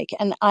of a mic.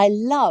 And I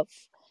love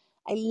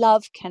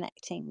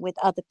connecting with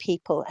other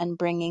people and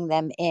bringing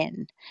them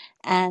in.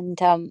 And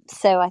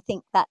so I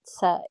think that's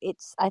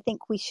I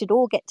think we should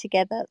all get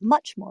together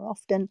much more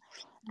often.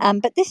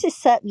 But this is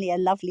certainly a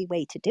lovely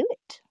way to do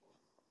it.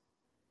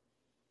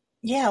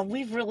 Yeah,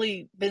 we've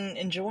really been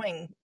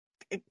enjoying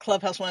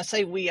Clubhouse. When I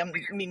say we, I'm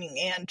meaning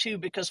Anne too,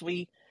 because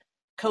we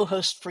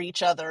co-host for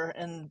each other,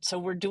 and so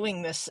we're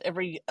doing this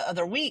every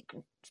other week,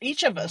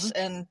 each of us,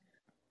 and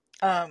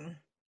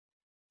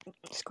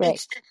It's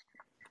great.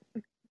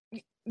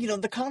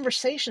 The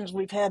conversations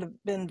we've had have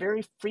been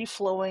very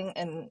free-flowing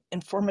and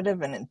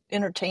informative and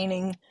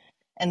entertaining,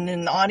 and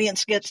then the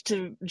audience gets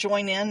to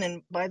join in.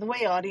 And by the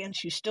way,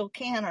 audience, you still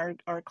can.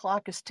 Our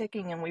clock is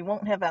ticking, and we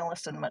won't have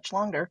Alison much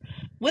longer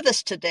with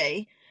us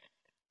today.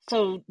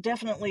 So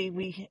definitely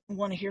we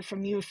want to hear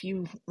from you if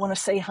you want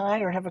to say hi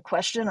or have a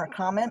question or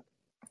comment.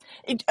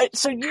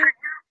 So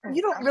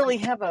you don't really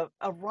have a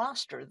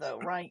roster though,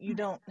 right? You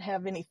don't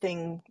have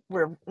anything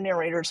where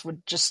narrators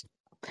would just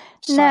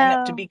sign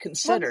up to be No, well,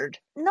 considered.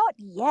 not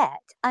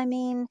yet. I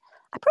mean,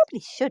 I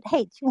probably should.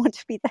 Hey, do you want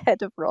to be the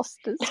head of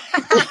rosters? 3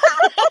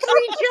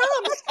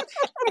 jobs.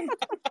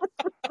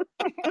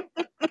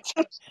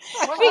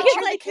 Well,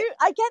 Because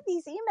I get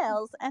these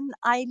emails and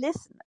I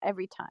listen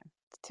every time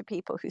to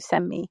people who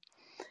send me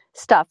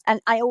stuff,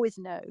 and I always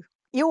know.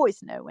 You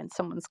always know when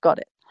someone's got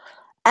it,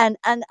 and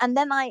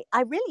then I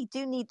really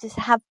do need to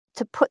have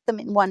to put them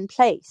in one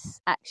place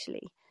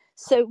actually.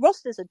 So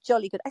rosters are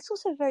jolly good. It's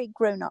also a very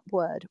grown up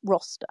word,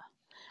 roster.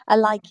 I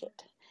like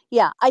it.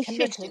 Yeah, I should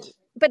do, Committed.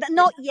 but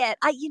not yet.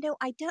 I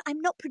don't.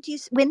 I'm not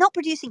producing. We're not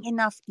producing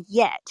enough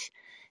yet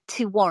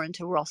to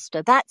warrant a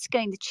roster. That's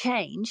going to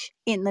change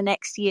in the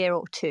next year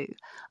or two.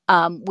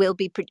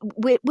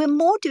 We're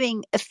more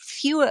doing a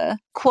fewer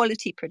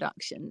quality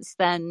productions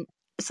than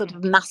sort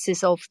of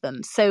masses of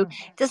them. So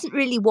it doesn't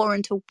really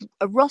warrant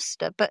a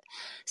roster. But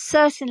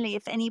certainly,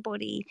 if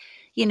anybody,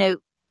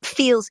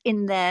 feels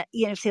in there,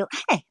 feel,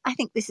 hey, I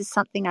think this is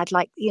something I'd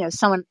like,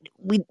 someone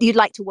you'd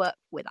like to work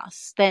with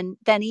us, then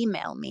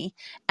email me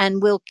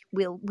and we'll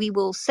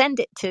send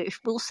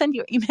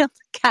your email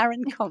to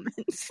Karen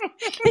Comments.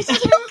 It's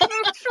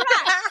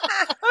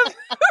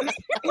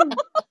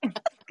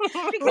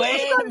because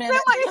Wait we've got a minute.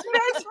 so much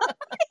spare time.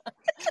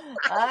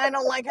 I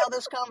don't like how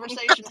this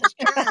conversation has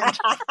turned.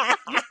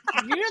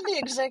 You're the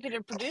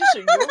executive producer.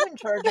 You're in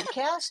charge of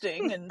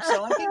casting, and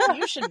so I think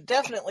you should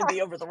definitely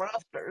be over the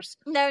rosters.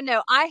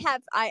 No,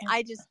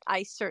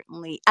 I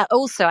certainly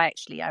also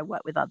actually I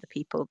work with other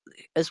people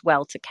as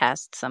well to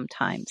cast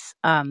sometimes.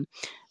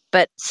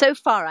 But so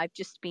far I've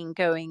just been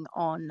going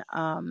on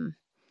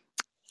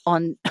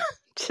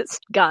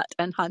just gut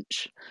and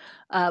hunch.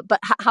 But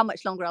how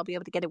much longer I'll be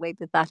able to get away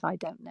with that, I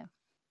don't know.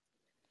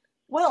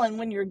 Well, and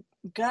when your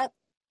gut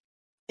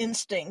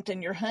instinct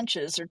and your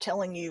hunches are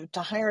telling you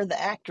to hire the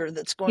actor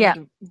that's going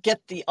to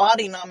get the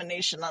Audie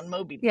nomination on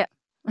Moby Dick,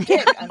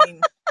 I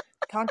mean,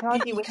 Can't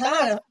argue you with kind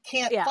that. of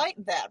can't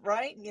fight that,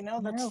 right?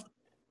 That's. No.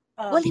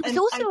 Well, it was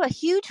also a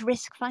huge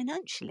risk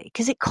financially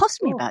because it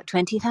cost me about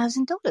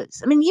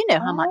 $20,000. I mean, you know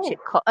how much it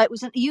cost. It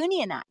was a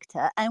union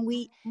actor, and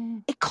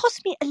it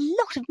cost me a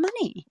lot of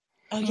money.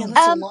 Oh yeah,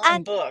 that's a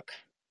long book.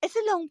 It's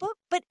a long book,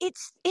 but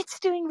it's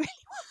doing really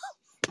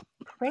well.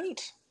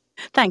 Great.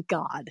 Thank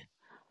God.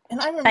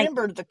 And I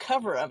remember the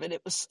cover of it.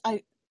 It was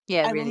I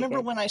really remember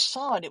good. When I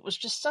saw it, it was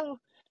just so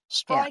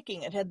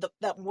striking. It had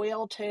that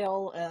whale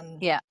tail, and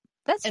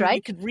that's and right.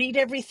 you could read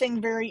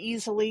everything very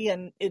easily,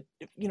 and it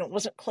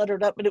wasn't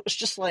cluttered up, but it was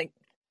just like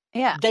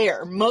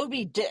there,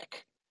 Moby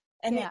Dick,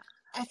 and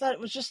I thought it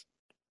was just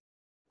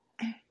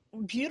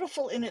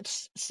beautiful in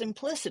its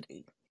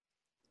simplicity.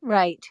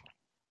 Right.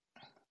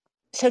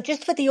 So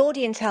just for the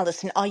audience,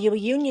 Alison, are you a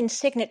union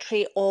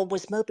signatory or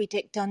was Moby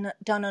Dick done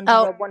under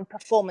a one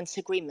performance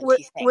agreement, do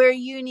you think? We're a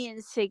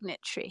union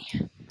signatory.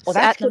 Well,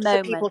 that's good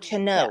for people to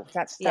know.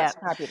 That's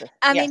fabulous.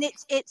 I mean,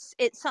 it's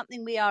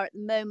something we are at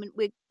the moment.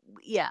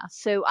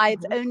 So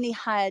I've only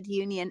hired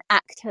union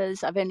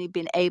actors. I've only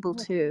been able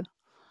to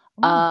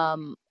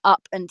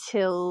up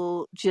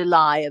until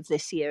July of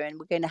this year, and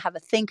we're going to have a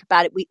think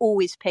about it. We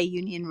always pay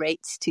union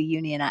rates to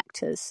union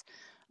actors.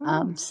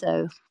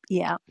 So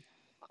yeah.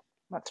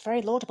 That's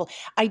very laudable.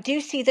 I do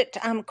see that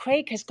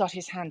Craig has got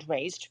his hand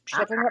raised.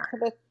 Should I bring up to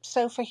the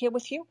sofa here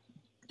with you?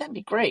 That'd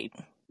be great.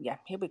 Yeah,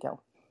 here we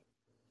go.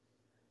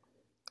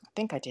 I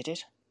think I did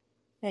it.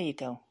 There you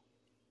go.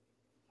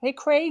 Hey,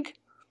 Craig.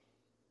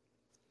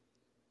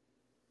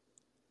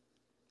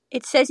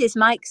 It says his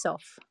mic's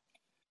off.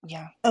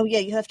 Yeah. Oh, yeah,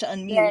 you have to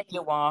unmute. There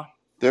you are.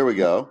 There we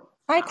go.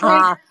 Hi,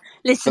 Craig.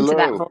 Listen to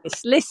that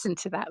voice. Listen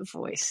to that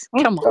voice.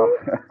 Come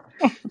on.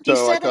 He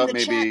said in the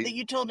chat that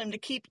you told him to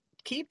keep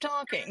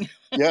talking.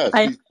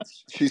 Yeah,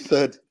 she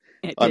said,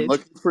 I'm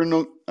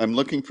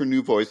looking for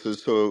new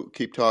voices, so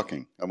keep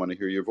talking. I want to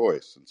hear your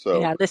voice. And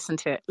so listen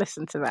to it.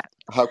 Listen to that.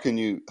 How can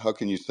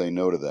you say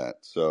no to that?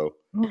 So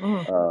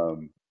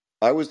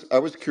I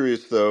was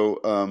curious though.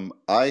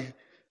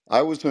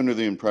 I was under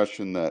the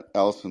impression that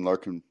Alison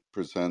Larkin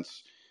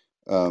Presents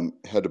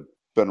had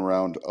been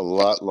around a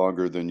lot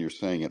longer than you're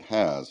saying it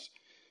has.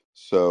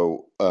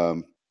 So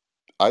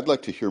I'd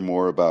like to hear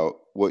more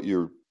about what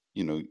you're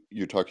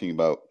talking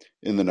about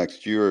in the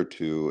next year or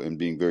two, and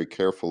being very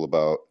careful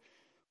about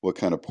what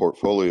kind of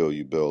portfolio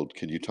you build.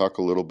 Can you talk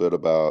a little bit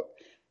about?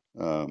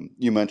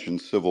 You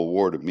mentioned Civil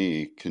War to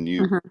me. Can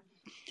you?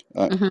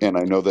 And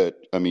I know that,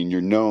 I mean,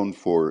 you're known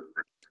for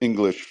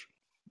English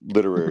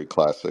literary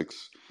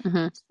classics.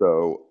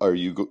 So are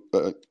you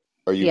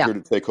here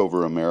to take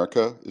over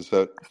America? Is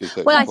that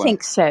well, I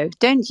think so.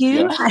 Don't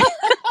you? Yeah.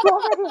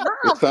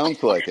 It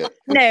sounds like it.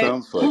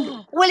 Sounds like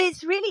it. Well,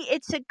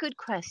 it's a good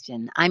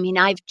question. I mean,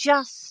 I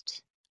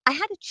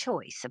had a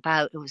choice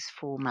it was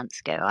 4 months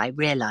ago. I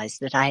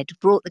realized that I had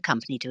brought the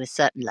company to a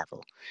certain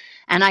level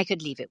and I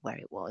could leave it where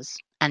it was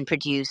and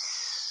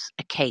produce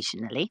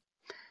occasionally,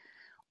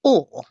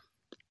 or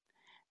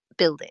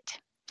build it.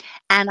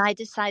 And I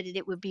decided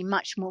it would be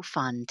much more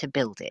fun to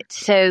build it.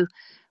 So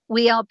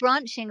we are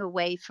branching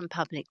away from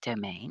public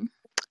domain.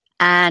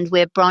 And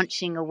we're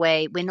branching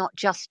away. We're not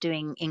just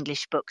doing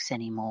English books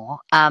anymore.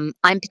 I'm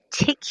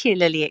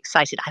particularly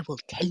excited. I will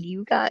tell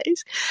you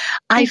guys.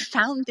 I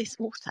found this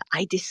author.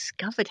 I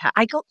discovered her.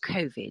 I got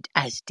COVID,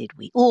 as did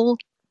we all.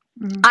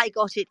 I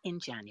got it in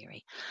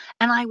January.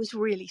 And I was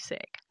really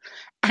sick.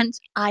 And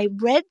I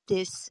read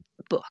this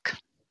book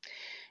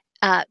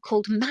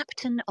called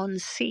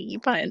Mapton-on-Sea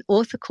by an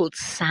author called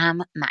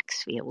Sam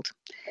Maxfield.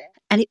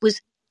 And it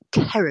was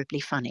terribly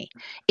funny.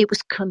 It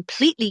was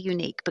completely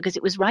unique because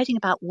it was writing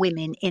about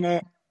women in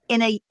a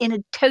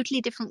totally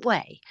different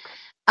way.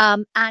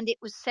 And it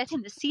was set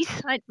in the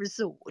seaside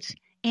resort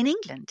in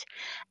England.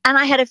 And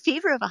I had a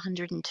fever of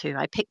 102.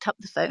 I picked up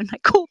the phone. I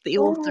called the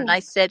author and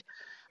I said,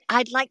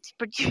 I'd like to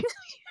produce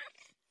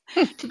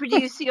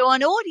you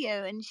on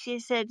audio. And she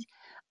said,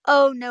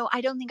 oh, no,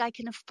 I don't think I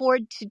can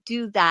afford to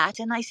do that.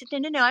 And I said,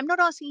 no, I'm not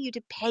asking you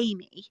to pay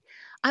me.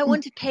 I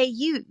want to pay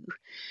you.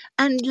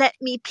 And let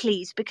me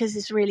please, because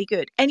it's really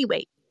good.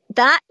 Anyway,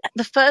 the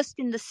first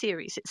in the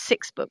series, it's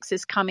 6 books,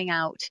 is coming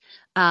out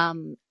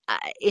in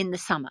the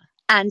summer.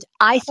 And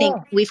I think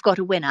we've got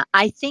a winner.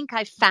 I think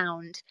I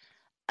found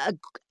a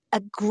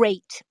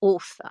great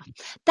author.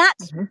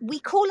 That's we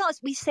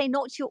say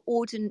not your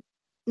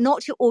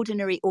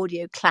ordinary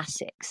audio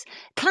classics.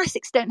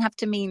 Classics don't have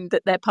to mean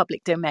that they're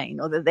public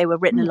domain or that they were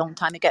written a long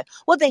time ago.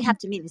 What they have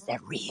to mean is they're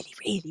really,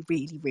 really,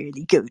 really,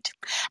 really good.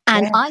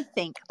 And I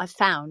think I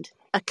found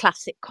a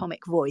classic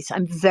comic voice.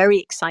 I'm very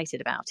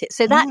excited about it.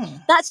 So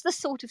that's the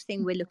sort of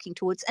thing we're looking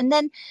towards. And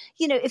then,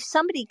 if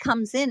somebody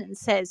comes in and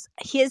says,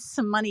 here's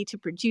some money to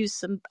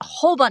produce a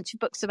whole bunch of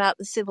books about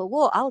the Civil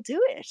War, I'll do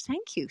it.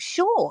 Thank you.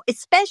 Sure.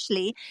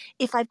 Especially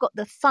if I've got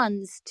the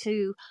funds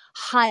to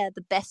hire the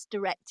best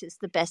directors,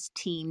 the best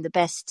team, the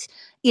best,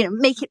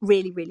 make it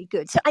really, really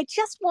good. So I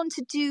just want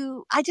to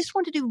do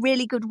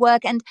really good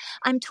work. And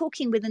I'm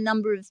talking with a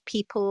number of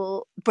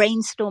people,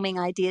 brainstorming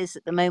ideas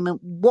at the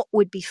moment. What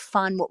would be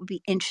fun? What would be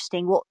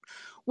interesting? What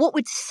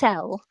would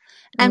sell?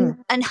 And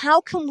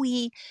how can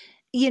we,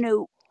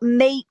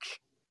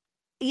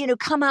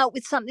 come out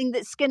with something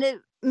that's going to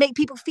make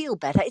people feel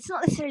better? It's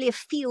not necessarily a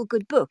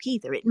feel-good book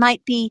either. It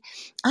might be,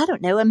 I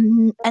don't know,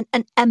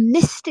 a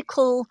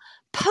mystical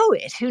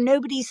poet who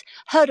nobody's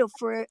heard of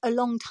for a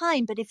long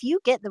time. But if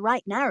you get the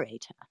right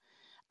narrator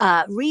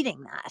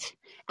reading that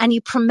and you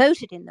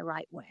promote it in the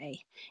right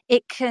way,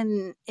 it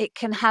can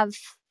have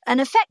an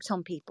effect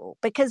on people,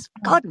 because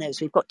God knows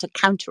we've got to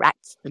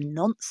counteract the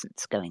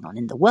nonsense going on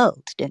in the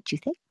world, don't you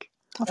think?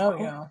 Of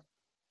course.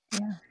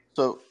 Yeah.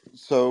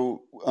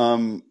 So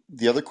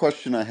the other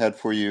question I had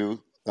for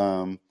you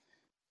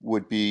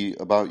would be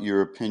about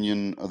your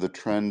opinion of the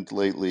trend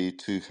lately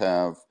to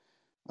have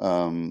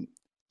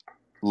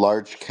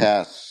large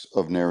casts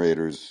of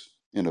narrators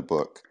in a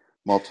book,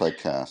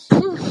 multicast.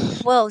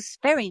 Well, it's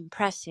very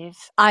impressive.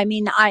 I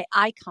mean,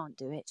 I can't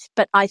do it,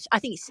 but I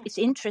think it's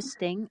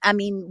interesting. I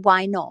mean,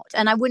 why not?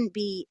 And I wouldn't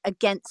be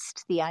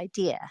against the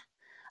idea.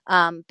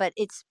 But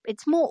it's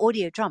more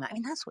audio drama. I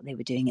mean, that's what they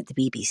were doing at the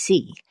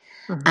BBC.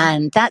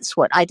 And that's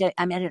what I don't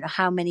know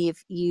how many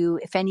of you,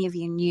 if any of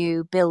you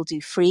knew Bill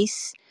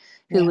Dufresne,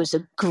 who was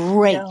a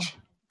great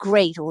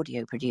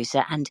audio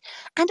producer and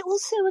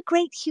also a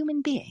great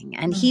human being.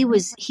 And he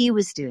was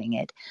doing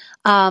it.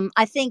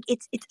 I think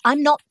it's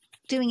I'm not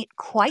doing it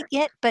quite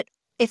yet, but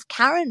if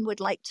Karen would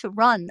like to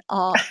run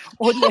our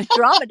audio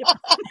drama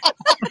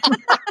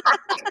department.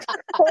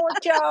 Poor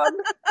John.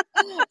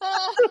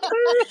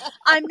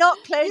 I'm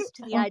not close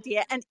to the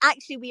idea. And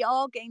actually, we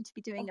are going to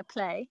be doing a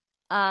play.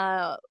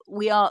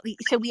 We are.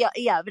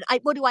 Yeah. But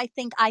what do I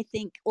think? I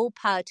think all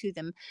power to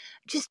them.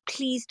 Just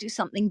please do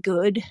something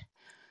good.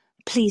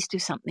 Please do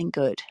something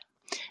good.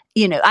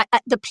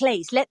 The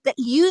plays,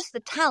 use the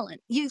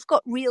talent. You've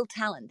got real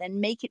talent, then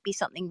make it be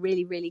something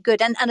really, really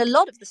good. And a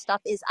lot of the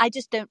stuff is, I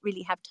just don't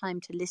really have time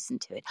to listen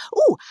to it.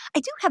 Oh, I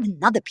do have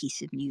another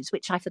piece of news,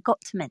 which I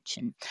forgot to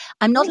mention.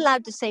 I'm not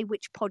allowed to say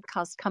which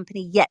podcast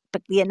company yet,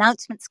 but the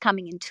announcement's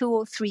coming in 2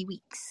 or 3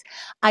 weeks.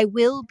 I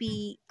will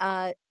be,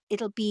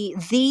 it'll be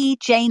the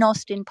Jane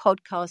Austen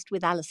podcast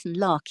with Alison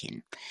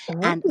Larkin.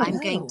 And they're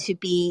going to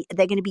be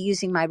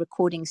using my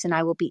recordings, and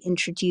I will be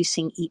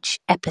introducing each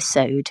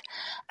episode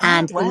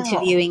and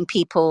interviewing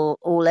people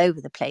all over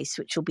the place,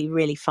 which will be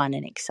really fun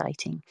and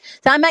exciting.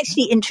 So I'm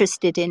actually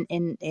interested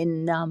in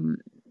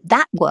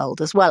that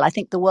world as well. I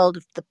think the world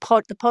of the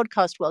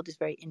podcast world is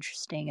very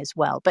interesting as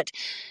well, but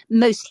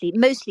mostly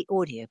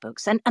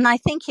audiobooks. And I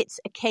think it's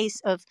a case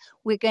of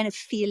we're going to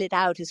feel it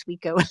out as we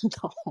go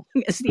along,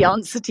 as the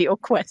answer to your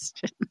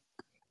question.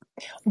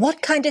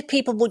 What kind of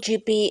people would you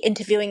be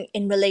interviewing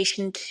in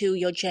relation to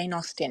your Jane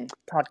Austen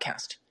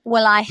podcast?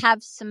 Well, I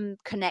have some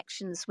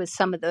connections with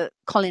some of the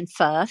Colin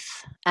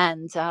Firth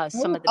and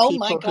some of the people. Oh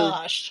my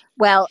gosh!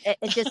 Well,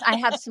 I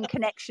have some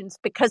connections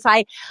because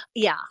Hold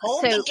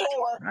the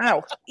door.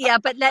 Wow. Yeah,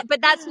 but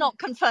that's not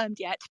confirmed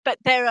yet. But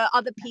there are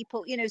other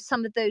people,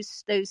 some of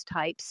those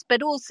types,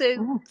 but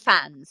also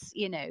fans,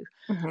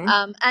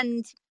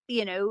 and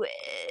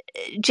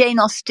Jane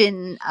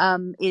Austen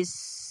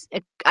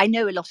I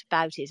know a lot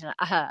about it,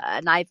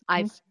 and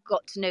I've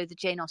got to know the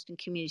Jane Austen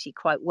community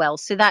quite well.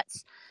 So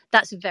that's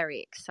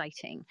very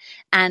exciting.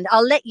 And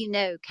I'll let you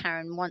know,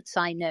 Karen, once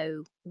I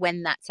know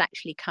when that's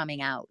actually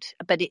coming out.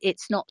 But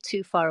it's not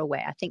too far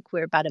away. I think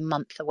we're about a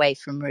month away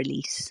from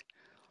release.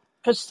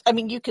 Because, I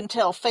mean, you can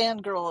tell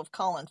fangirl of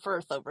Colin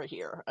Firth over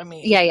here. I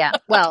mean... Yeah.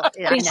 Well, I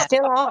Be know.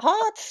 still our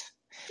hearts.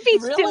 Be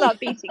Really? still our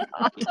beating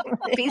heart.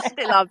 Be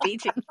still our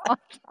beating heart.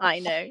 I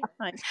know.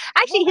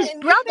 Actually, Well, his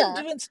and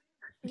brother...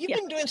 you've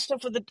been doing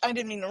stuff with I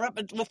didn't mean to interrupt,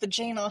 but with the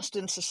Jane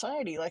Austen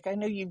Society. Like, I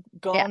know you've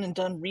gone and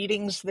done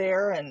readings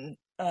there, and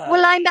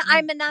well,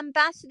 I'm an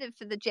ambassador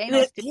for the Jane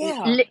Austen.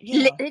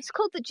 yeah. It's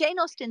called the Jane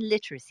Austen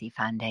Literacy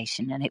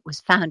Foundation, and it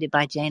was founded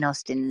by Jane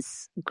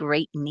Austen's fifth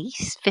great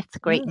niece.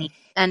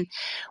 And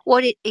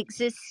what it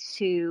exists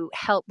to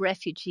help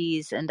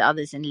refugees and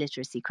others in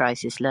literacy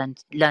crisis learn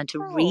to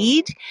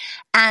read.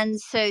 And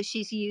so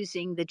she's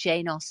using the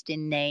Jane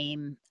Austen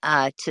name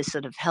to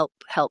sort of help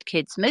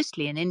kids,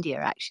 mostly in India,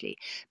 actually.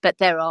 But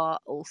there are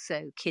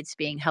also kids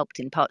being helped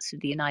in parts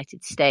of the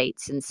United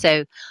States. And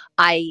so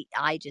I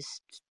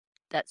just...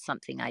 that's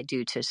something I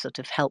do to sort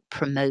of help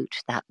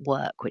promote that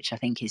work, which I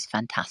think is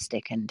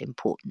fantastic and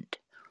important.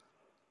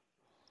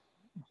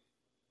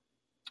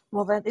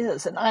 Well, that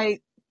is. And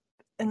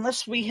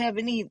unless we have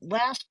any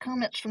last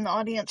comments from the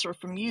audience or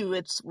from you,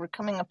 we're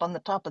coming up on the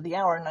top of the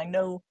hour, and I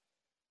know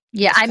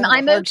I'm a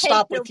hard okay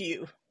stop with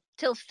you.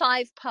 Till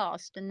 5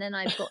 past, and then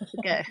I've got to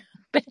go.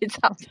 But it's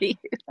up to you.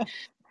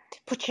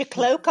 Put your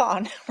cloak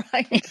on,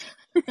 right?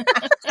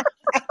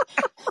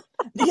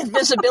 The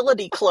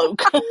invisibility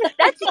cloak.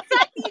 That's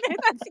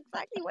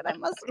exactly what I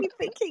must be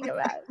thinking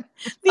about.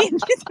 The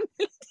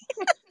invisibility.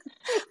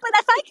 But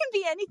if I can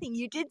be anything,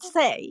 you did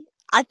say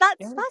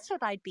that's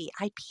what I'd be.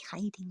 I'd be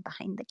hiding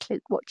behind the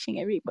cloak, watching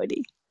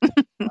everybody.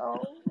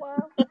 Oh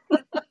wow.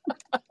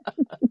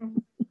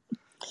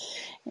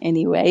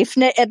 Anyway,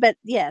 but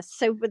yes.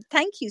 So, but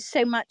thank you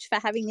so much for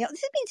having me.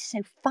 This has been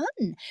so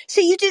fun.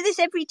 So you do this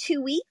every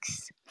 2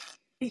 weeks?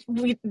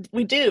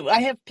 We do. I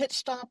have Pit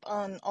Stop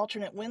on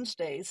alternate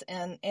Wednesdays,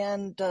 and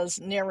Anne does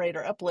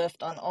Narrator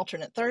Uplift on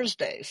alternate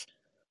Thursdays.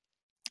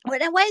 Well,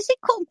 now, why is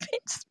it called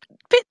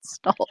Pit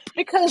Stop?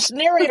 Because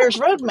Narrator's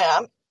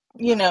Roadmap,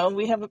 we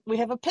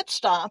have a pit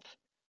stop.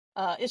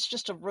 It's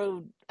just a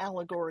road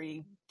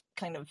allegory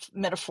kind of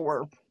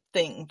metaphor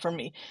thing for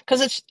me,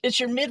 because it's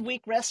your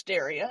midweek rest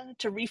area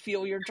to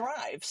refuel your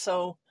drive.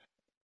 So,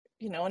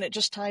 and it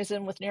just ties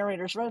in with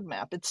Narrator's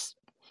Roadmap. It's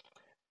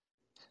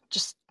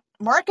just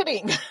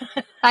marketing.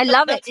 I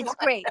love it. It's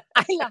great.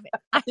 I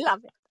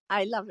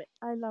love it.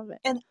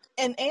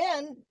 And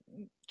Anne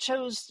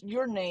chose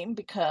your name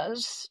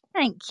because...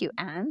 Thank you,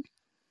 Anne.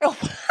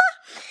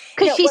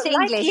 Because she's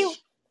English.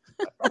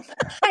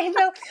 I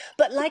know,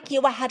 but like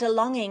you, I had a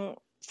longing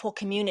for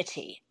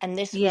community, and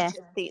this was just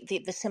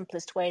the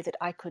simplest way that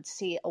I could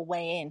see a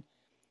way in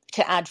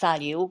to add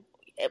value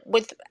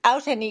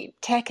without any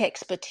tech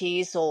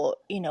expertise or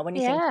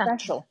anything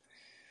special.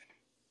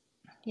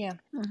 Yeah.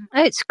 Oh,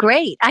 it's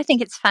great. I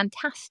think it's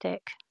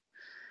fantastic.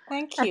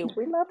 Thank you.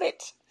 We love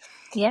it.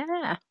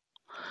 Yeah.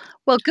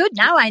 Well, good.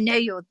 Now I know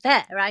you're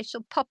there. I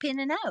shall pop in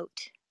and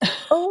out.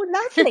 Oh,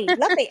 lovely.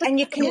 And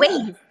you can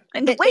wave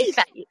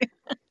at you.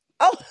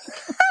 Oh,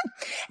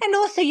 and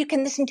also you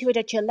can listen to it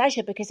at your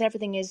leisure because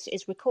everything is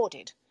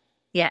recorded.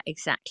 Yeah,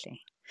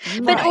 exactly.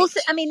 Right. But also,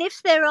 I mean,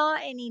 if there are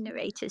any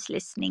narrators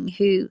listening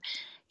who,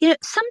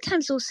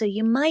 sometimes also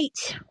you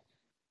might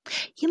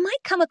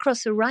come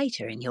across a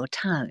writer in your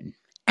town,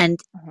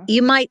 and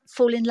you might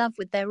fall in love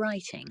with their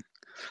writing.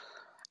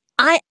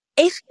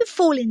 If you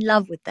fall in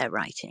love with their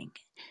writing,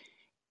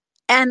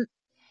 and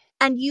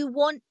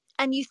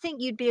you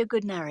think you'd be a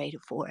good narrator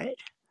for it,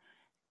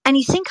 and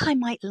you think I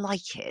might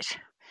like it,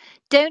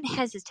 don't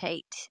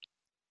hesitate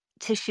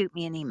to shoot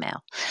me an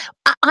email.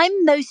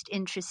 I'm most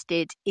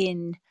interested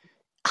in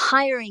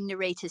hiring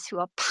narrators who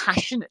are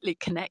passionately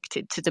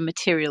connected to the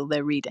material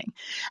they're reading.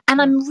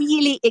 And I'm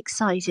really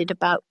excited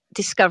about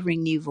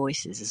discovering new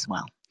voices as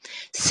well.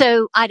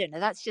 So I don't know,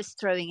 that's just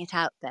throwing it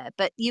out there.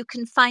 But you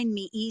can find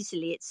me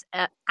easily. It's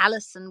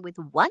Alison with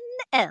 1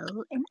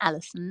 L in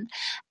Alison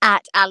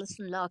at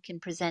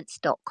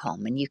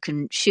AlisonLarkinPresents.com. And you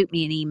can shoot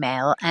me an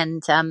email.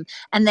 And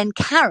then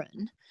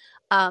Karen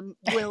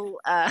will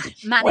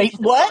manage. Wait,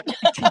 what?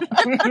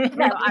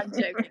 No, I'm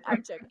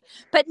joking.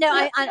 But no,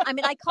 I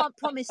mean, I can't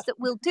promise that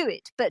we'll do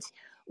it, but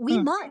we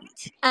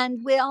might.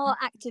 And we are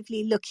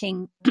actively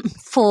looking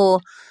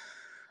for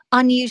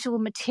unusual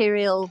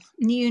material,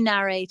 new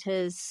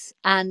narrators,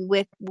 and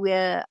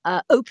we're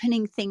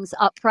opening things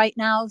up right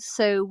now.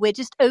 So we're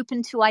just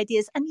open to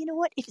ideas. And you know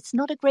what? If it's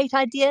not a great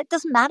idea, it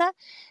doesn't matter.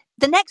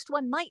 The next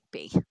one might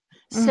be.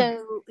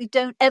 So we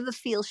don't ever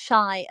feel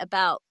shy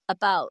about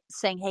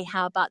saying, hey,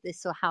 how about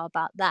this or how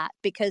about that?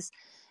 Because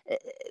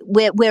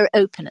we're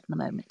open at the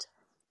moment.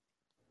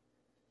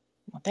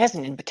 Well, there's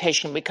an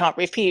invitation we can't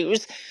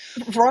refuse.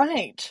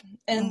 Right.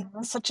 And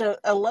such a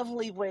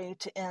lovely way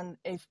to end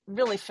a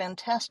really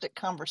fantastic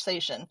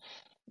conversation.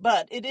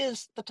 But it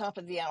is the top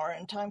of the hour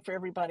and time for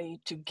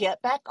everybody to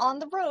get back on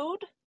the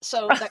road.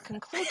 So that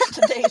concludes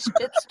today's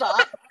Pit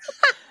Stop.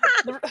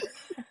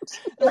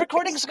 The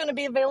recording is going to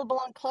be available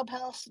on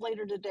Clubhouse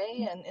later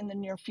today, and in the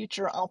near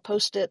future, I'll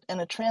post it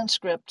and a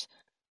transcript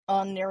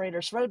on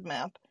Narrator's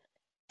Roadmap.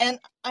 And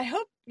I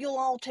hope you'll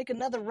all take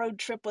another road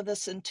trip with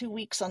us in 2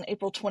 weeks on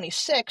April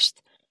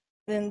 26th.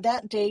 Then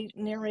that day,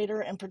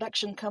 narrator and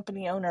production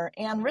company owner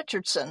Ann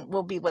Richardson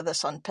will be with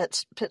us on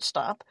Pit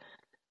Stop.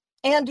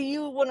 Ann, do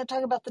you want to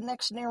talk about the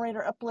next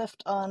narrator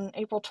uplift on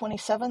April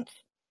 27th?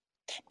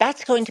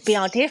 That's going to be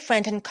our dear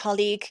friend and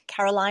colleague,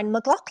 Caroline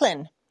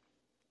McLaughlin.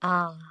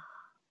 Yeah.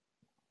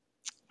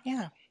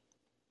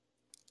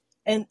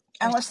 And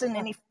Alison,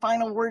 any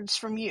final words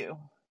from you?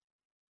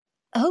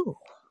 Oh,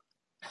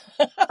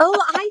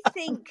 I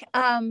think,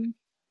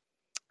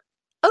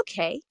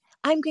 okay,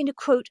 I'm going to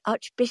quote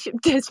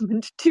Archbishop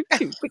Desmond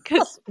Tutu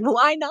because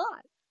why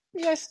not?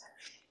 Yes.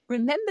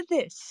 Remember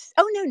this.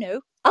 Oh,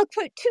 no. I'll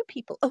quote two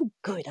people. Oh,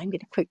 good. I'm going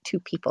to quote two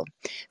people.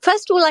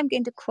 First of all, I'm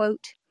going to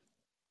quote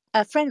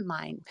a friend of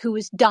mine who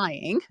was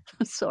dying.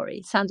 Sorry,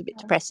 it sounds a bit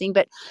depressing,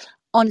 but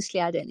honestly,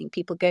 I don't think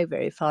people go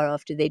very far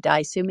after they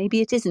die, so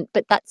maybe it isn't,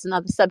 but that's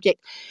another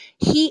subject.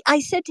 I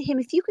said to him,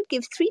 if you could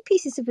give 3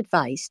 pieces of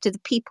advice to the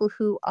people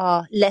who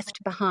are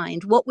left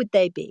behind, what would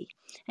they be?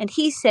 And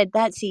he said,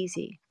 that's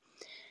easy.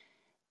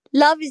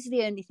 Love is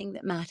the only thing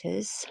that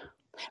matters.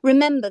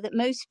 Remember that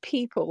most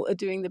people are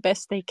doing the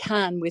best they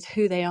can with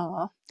who they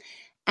are,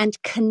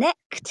 and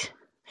connect,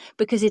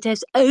 because it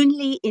is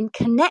only in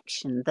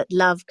connection that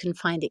love can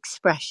find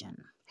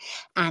expression.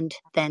 And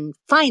then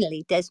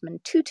finally,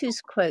 Desmond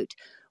Tutu's quote,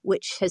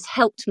 which has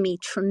helped me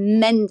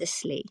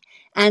tremendously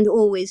and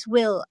always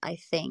will, I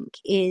think,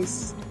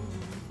 is,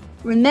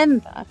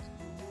 remember,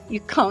 you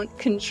can't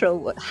control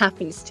what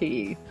happens to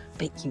you,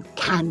 but you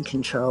can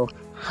control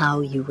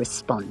how you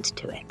respond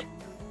to it.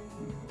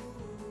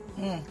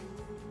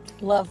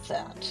 Love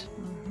that.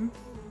 Mm-hmm.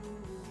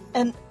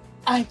 And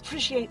I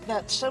appreciate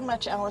that so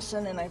much,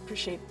 Alison, and I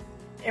appreciate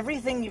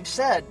everything you've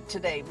said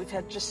today. We've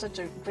had just such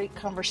a great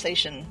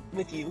conversation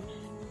with you.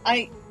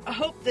 I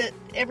hope that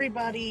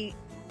everybody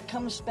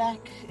comes back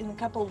in a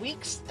couple of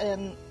weeks,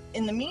 and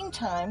in the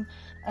meantime,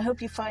 I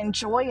hope you find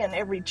joy in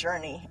every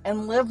journey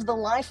and live the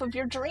life of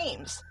your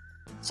dreams.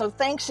 So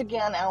thanks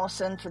again,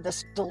 Alison, for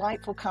this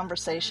delightful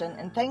conversation,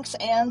 and thanks,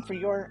 Anne, for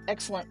your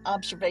excellent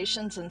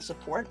observations and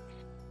support.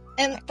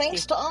 And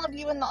thanks to all of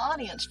you in the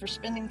audience for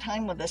spending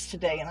time with us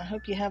today, and I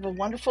hope you have a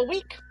wonderful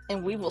week,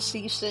 and we will see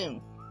you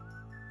soon.